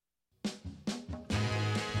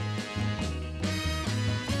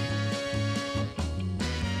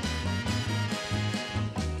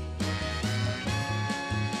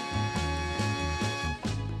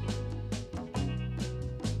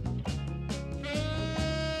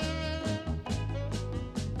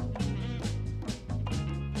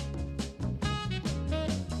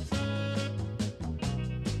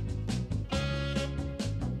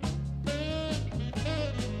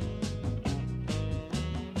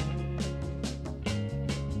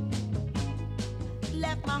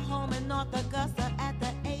 Left my home in North Augusta at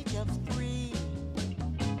the age of 3.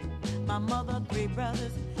 My mother, 3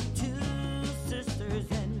 brothers, 2 sisters,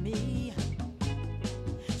 and me.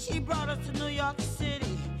 She brought us to New York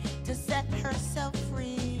City to set herself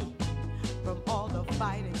free from all the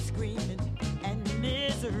fighting, screaming, and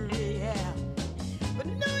misery, yeah. But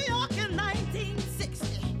New York in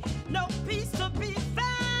 1960, no peace to be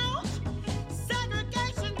found.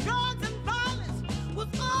 Segregation, drugs, and violence was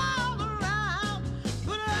all around.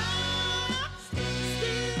 But I'm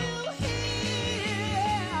still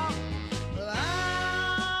here.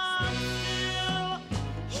 I'm still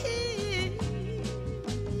here.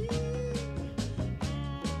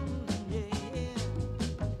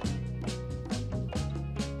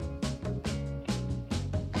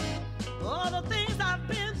 All the things I've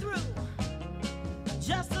been through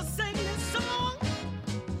just to sing this song.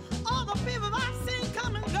 All the people I've seen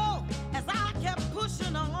come and go as I kept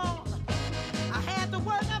pushing along. I had to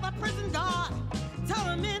work as a prison guard,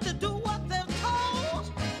 telling men to do what they're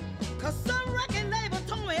told. 'Cause some record label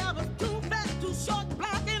told me I was too fat, too short,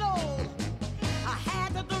 black, and old. I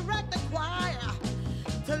had to direct the choir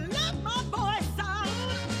to let my voice sound.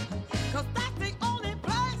 'Cause that's the only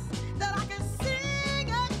place that I can sing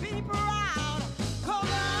and be proud. 'Cause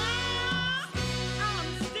I'm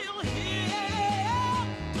still here.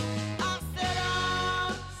 I said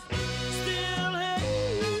I'm still here.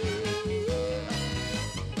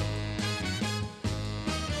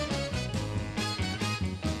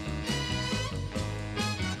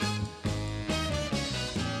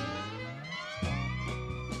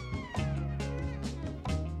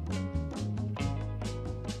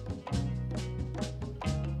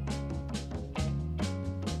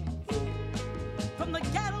 From the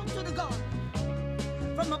ghetto to the garden,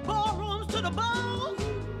 from the ballrooms to the bowls,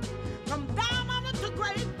 from down under to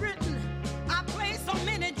Great Britain, I played so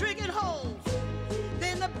many drinking holes.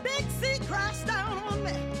 Then the big sea crashed down on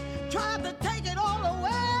me, tried to take it all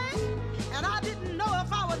away, and I didn't know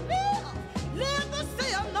if I would live to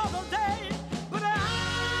see another day. But I'm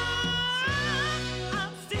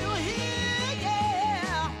still here,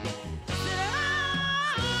 yeah. Said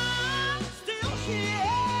I'm still here.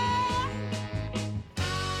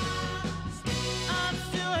 I'm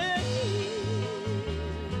still here.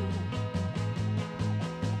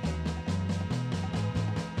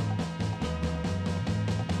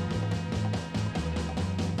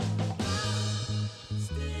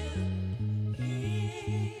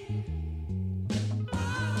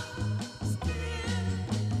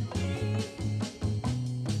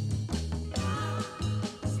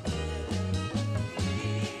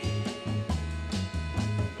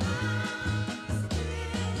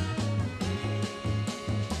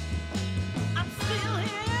 I'm still here.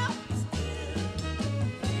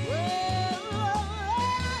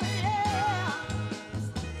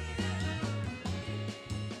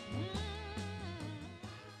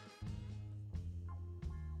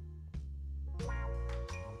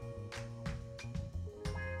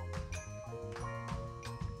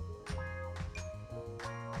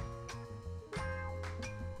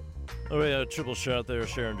 All right, a triple shot there,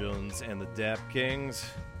 Sharon Jones and the Dap Kings.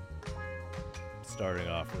 Starting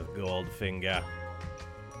off with Goldfinger.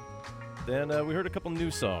 Then we heard a couple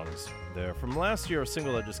new songs there. From last year, a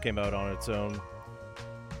single that just came out on its own.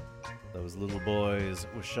 That was Little Boys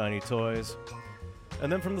with Shiny Toys.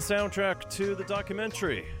 And then from the soundtrack to the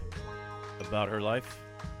documentary about her life,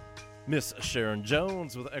 Miss Sharon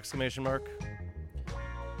Jones with exclamation mark.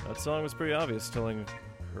 That song was pretty obvious, telling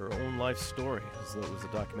her own life story, as though it was a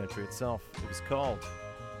documentary itself. It was called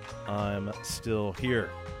I'm Still Here.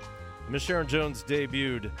 Miss Sharon Jones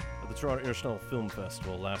debuted at the Toronto International Film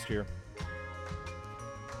Festival last year.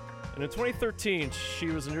 And in 2013, she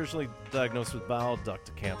was originally diagnosed with bile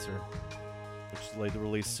duct cancer, which delayed the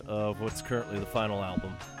release of what's currently the final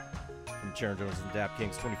album, from Sharon Jones and the Dap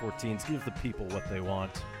Kings 2014's Give the People What They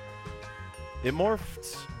Want. It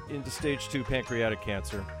morphed into stage 2 pancreatic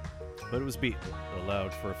cancer, but it was beaten and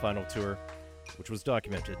allowed for a final tour, which was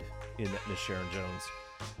documented in Miss Sharon Jones.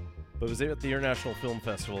 But it was at the International Film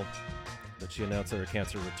Festival that she announced that her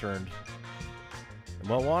cancer returned. And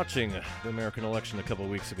while watching the American election a couple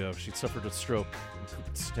of weeks ago, she suffered a stroke in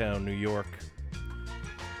Cooperstown, New York.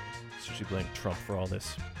 So she blamed Trump for all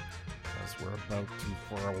this, as we're about to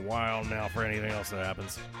for a while now for anything else that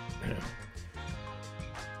happens.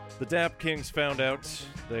 The Dap Kings found out.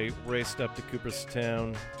 They raced up to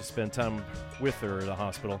Cooperstown to spend time with her at the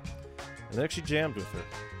hospital, and they actually jammed with her.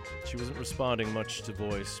 She wasn't responding much to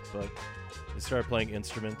voice, but they started playing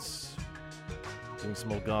instruments, doing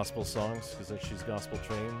some old gospel songs, because she's gospel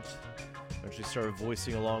trained. And she started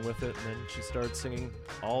voicing along with it, and then she started singing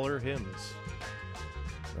all her hymns.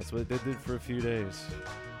 That's what they did for a few days.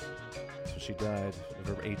 So she died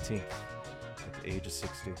November 18th at the age of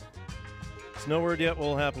 60. There's no word yet what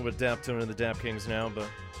will happen with Daptone and the Dap Kings now, but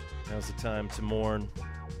now's the time to mourn.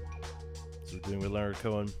 So we're doing with Leonard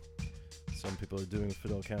Cohen. Some people are doing with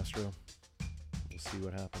Fidel Castro. We'll see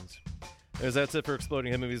what happens. Anyways, that's it for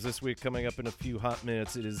Exploding Head Movies this week. Coming up in a few hot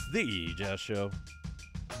minutes, it is The Jazz Show.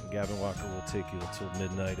 And Gavin Walker will take you until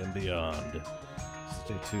midnight and beyond.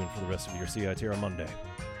 Stay tuned for the rest of your CITR Monday.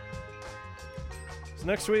 So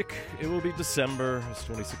next week, it will be December as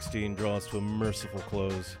 2016 draws to a merciful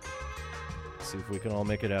close. Let's see if we can all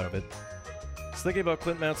make it out of it. I was thinking about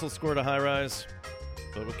Clint Mansell scored a high-rise,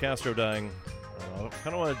 but with Castro dying, I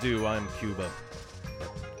kind of want to do I'm Cuba, but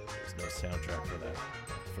there's no soundtrack for that.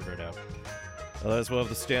 I'll figure it out. As well have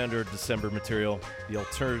the standard December material, the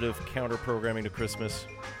alternative counter-programming to Christmas,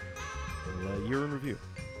 and year in review.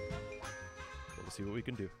 So we'll see what we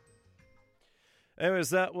can do. Anyways,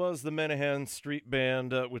 that was the Menahan Street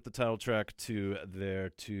Band with the title track to their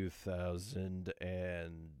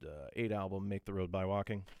 2008 album, Make the Road by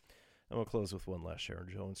Walking. And we'll close with one last Sharon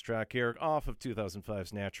Jones track here, off of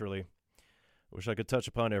 2005's Naturally. I wish I could touch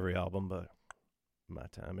upon every album, but my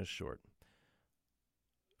time is short.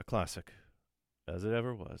 A classic, as it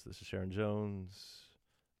ever was. This is Sharon Jones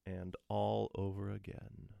and All Over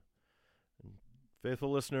Again. And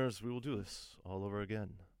faithful listeners, we will do this all over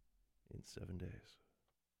again in 7 days.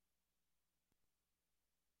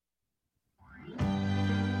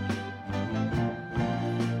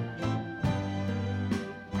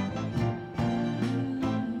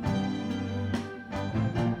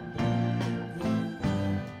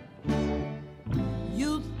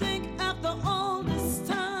 You think after all this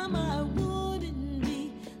time I wouldn't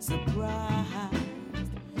be surprised.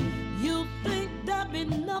 You think there'd be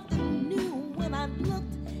nothing new when I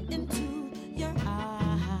looked into your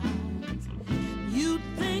eyes. You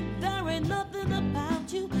think there ain't nothing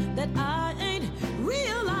about you that I ain't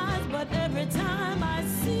realized. But every time I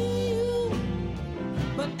see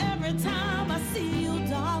you,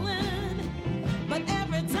 darling, but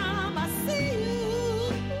every time I see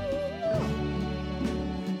you,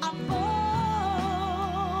 I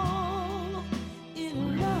fall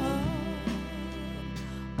in love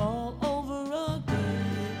all over again.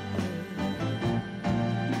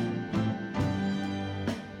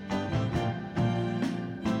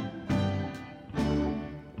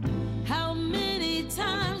 How many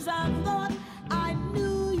times I thought I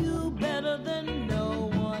knew you better than no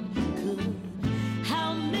one could.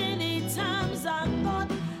 How many times I thought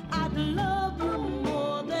I'd love you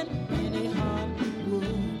more than any heart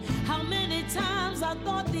would. How many times I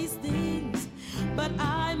thought these things, but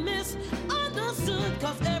I misunderstood.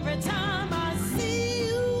 'Cause every time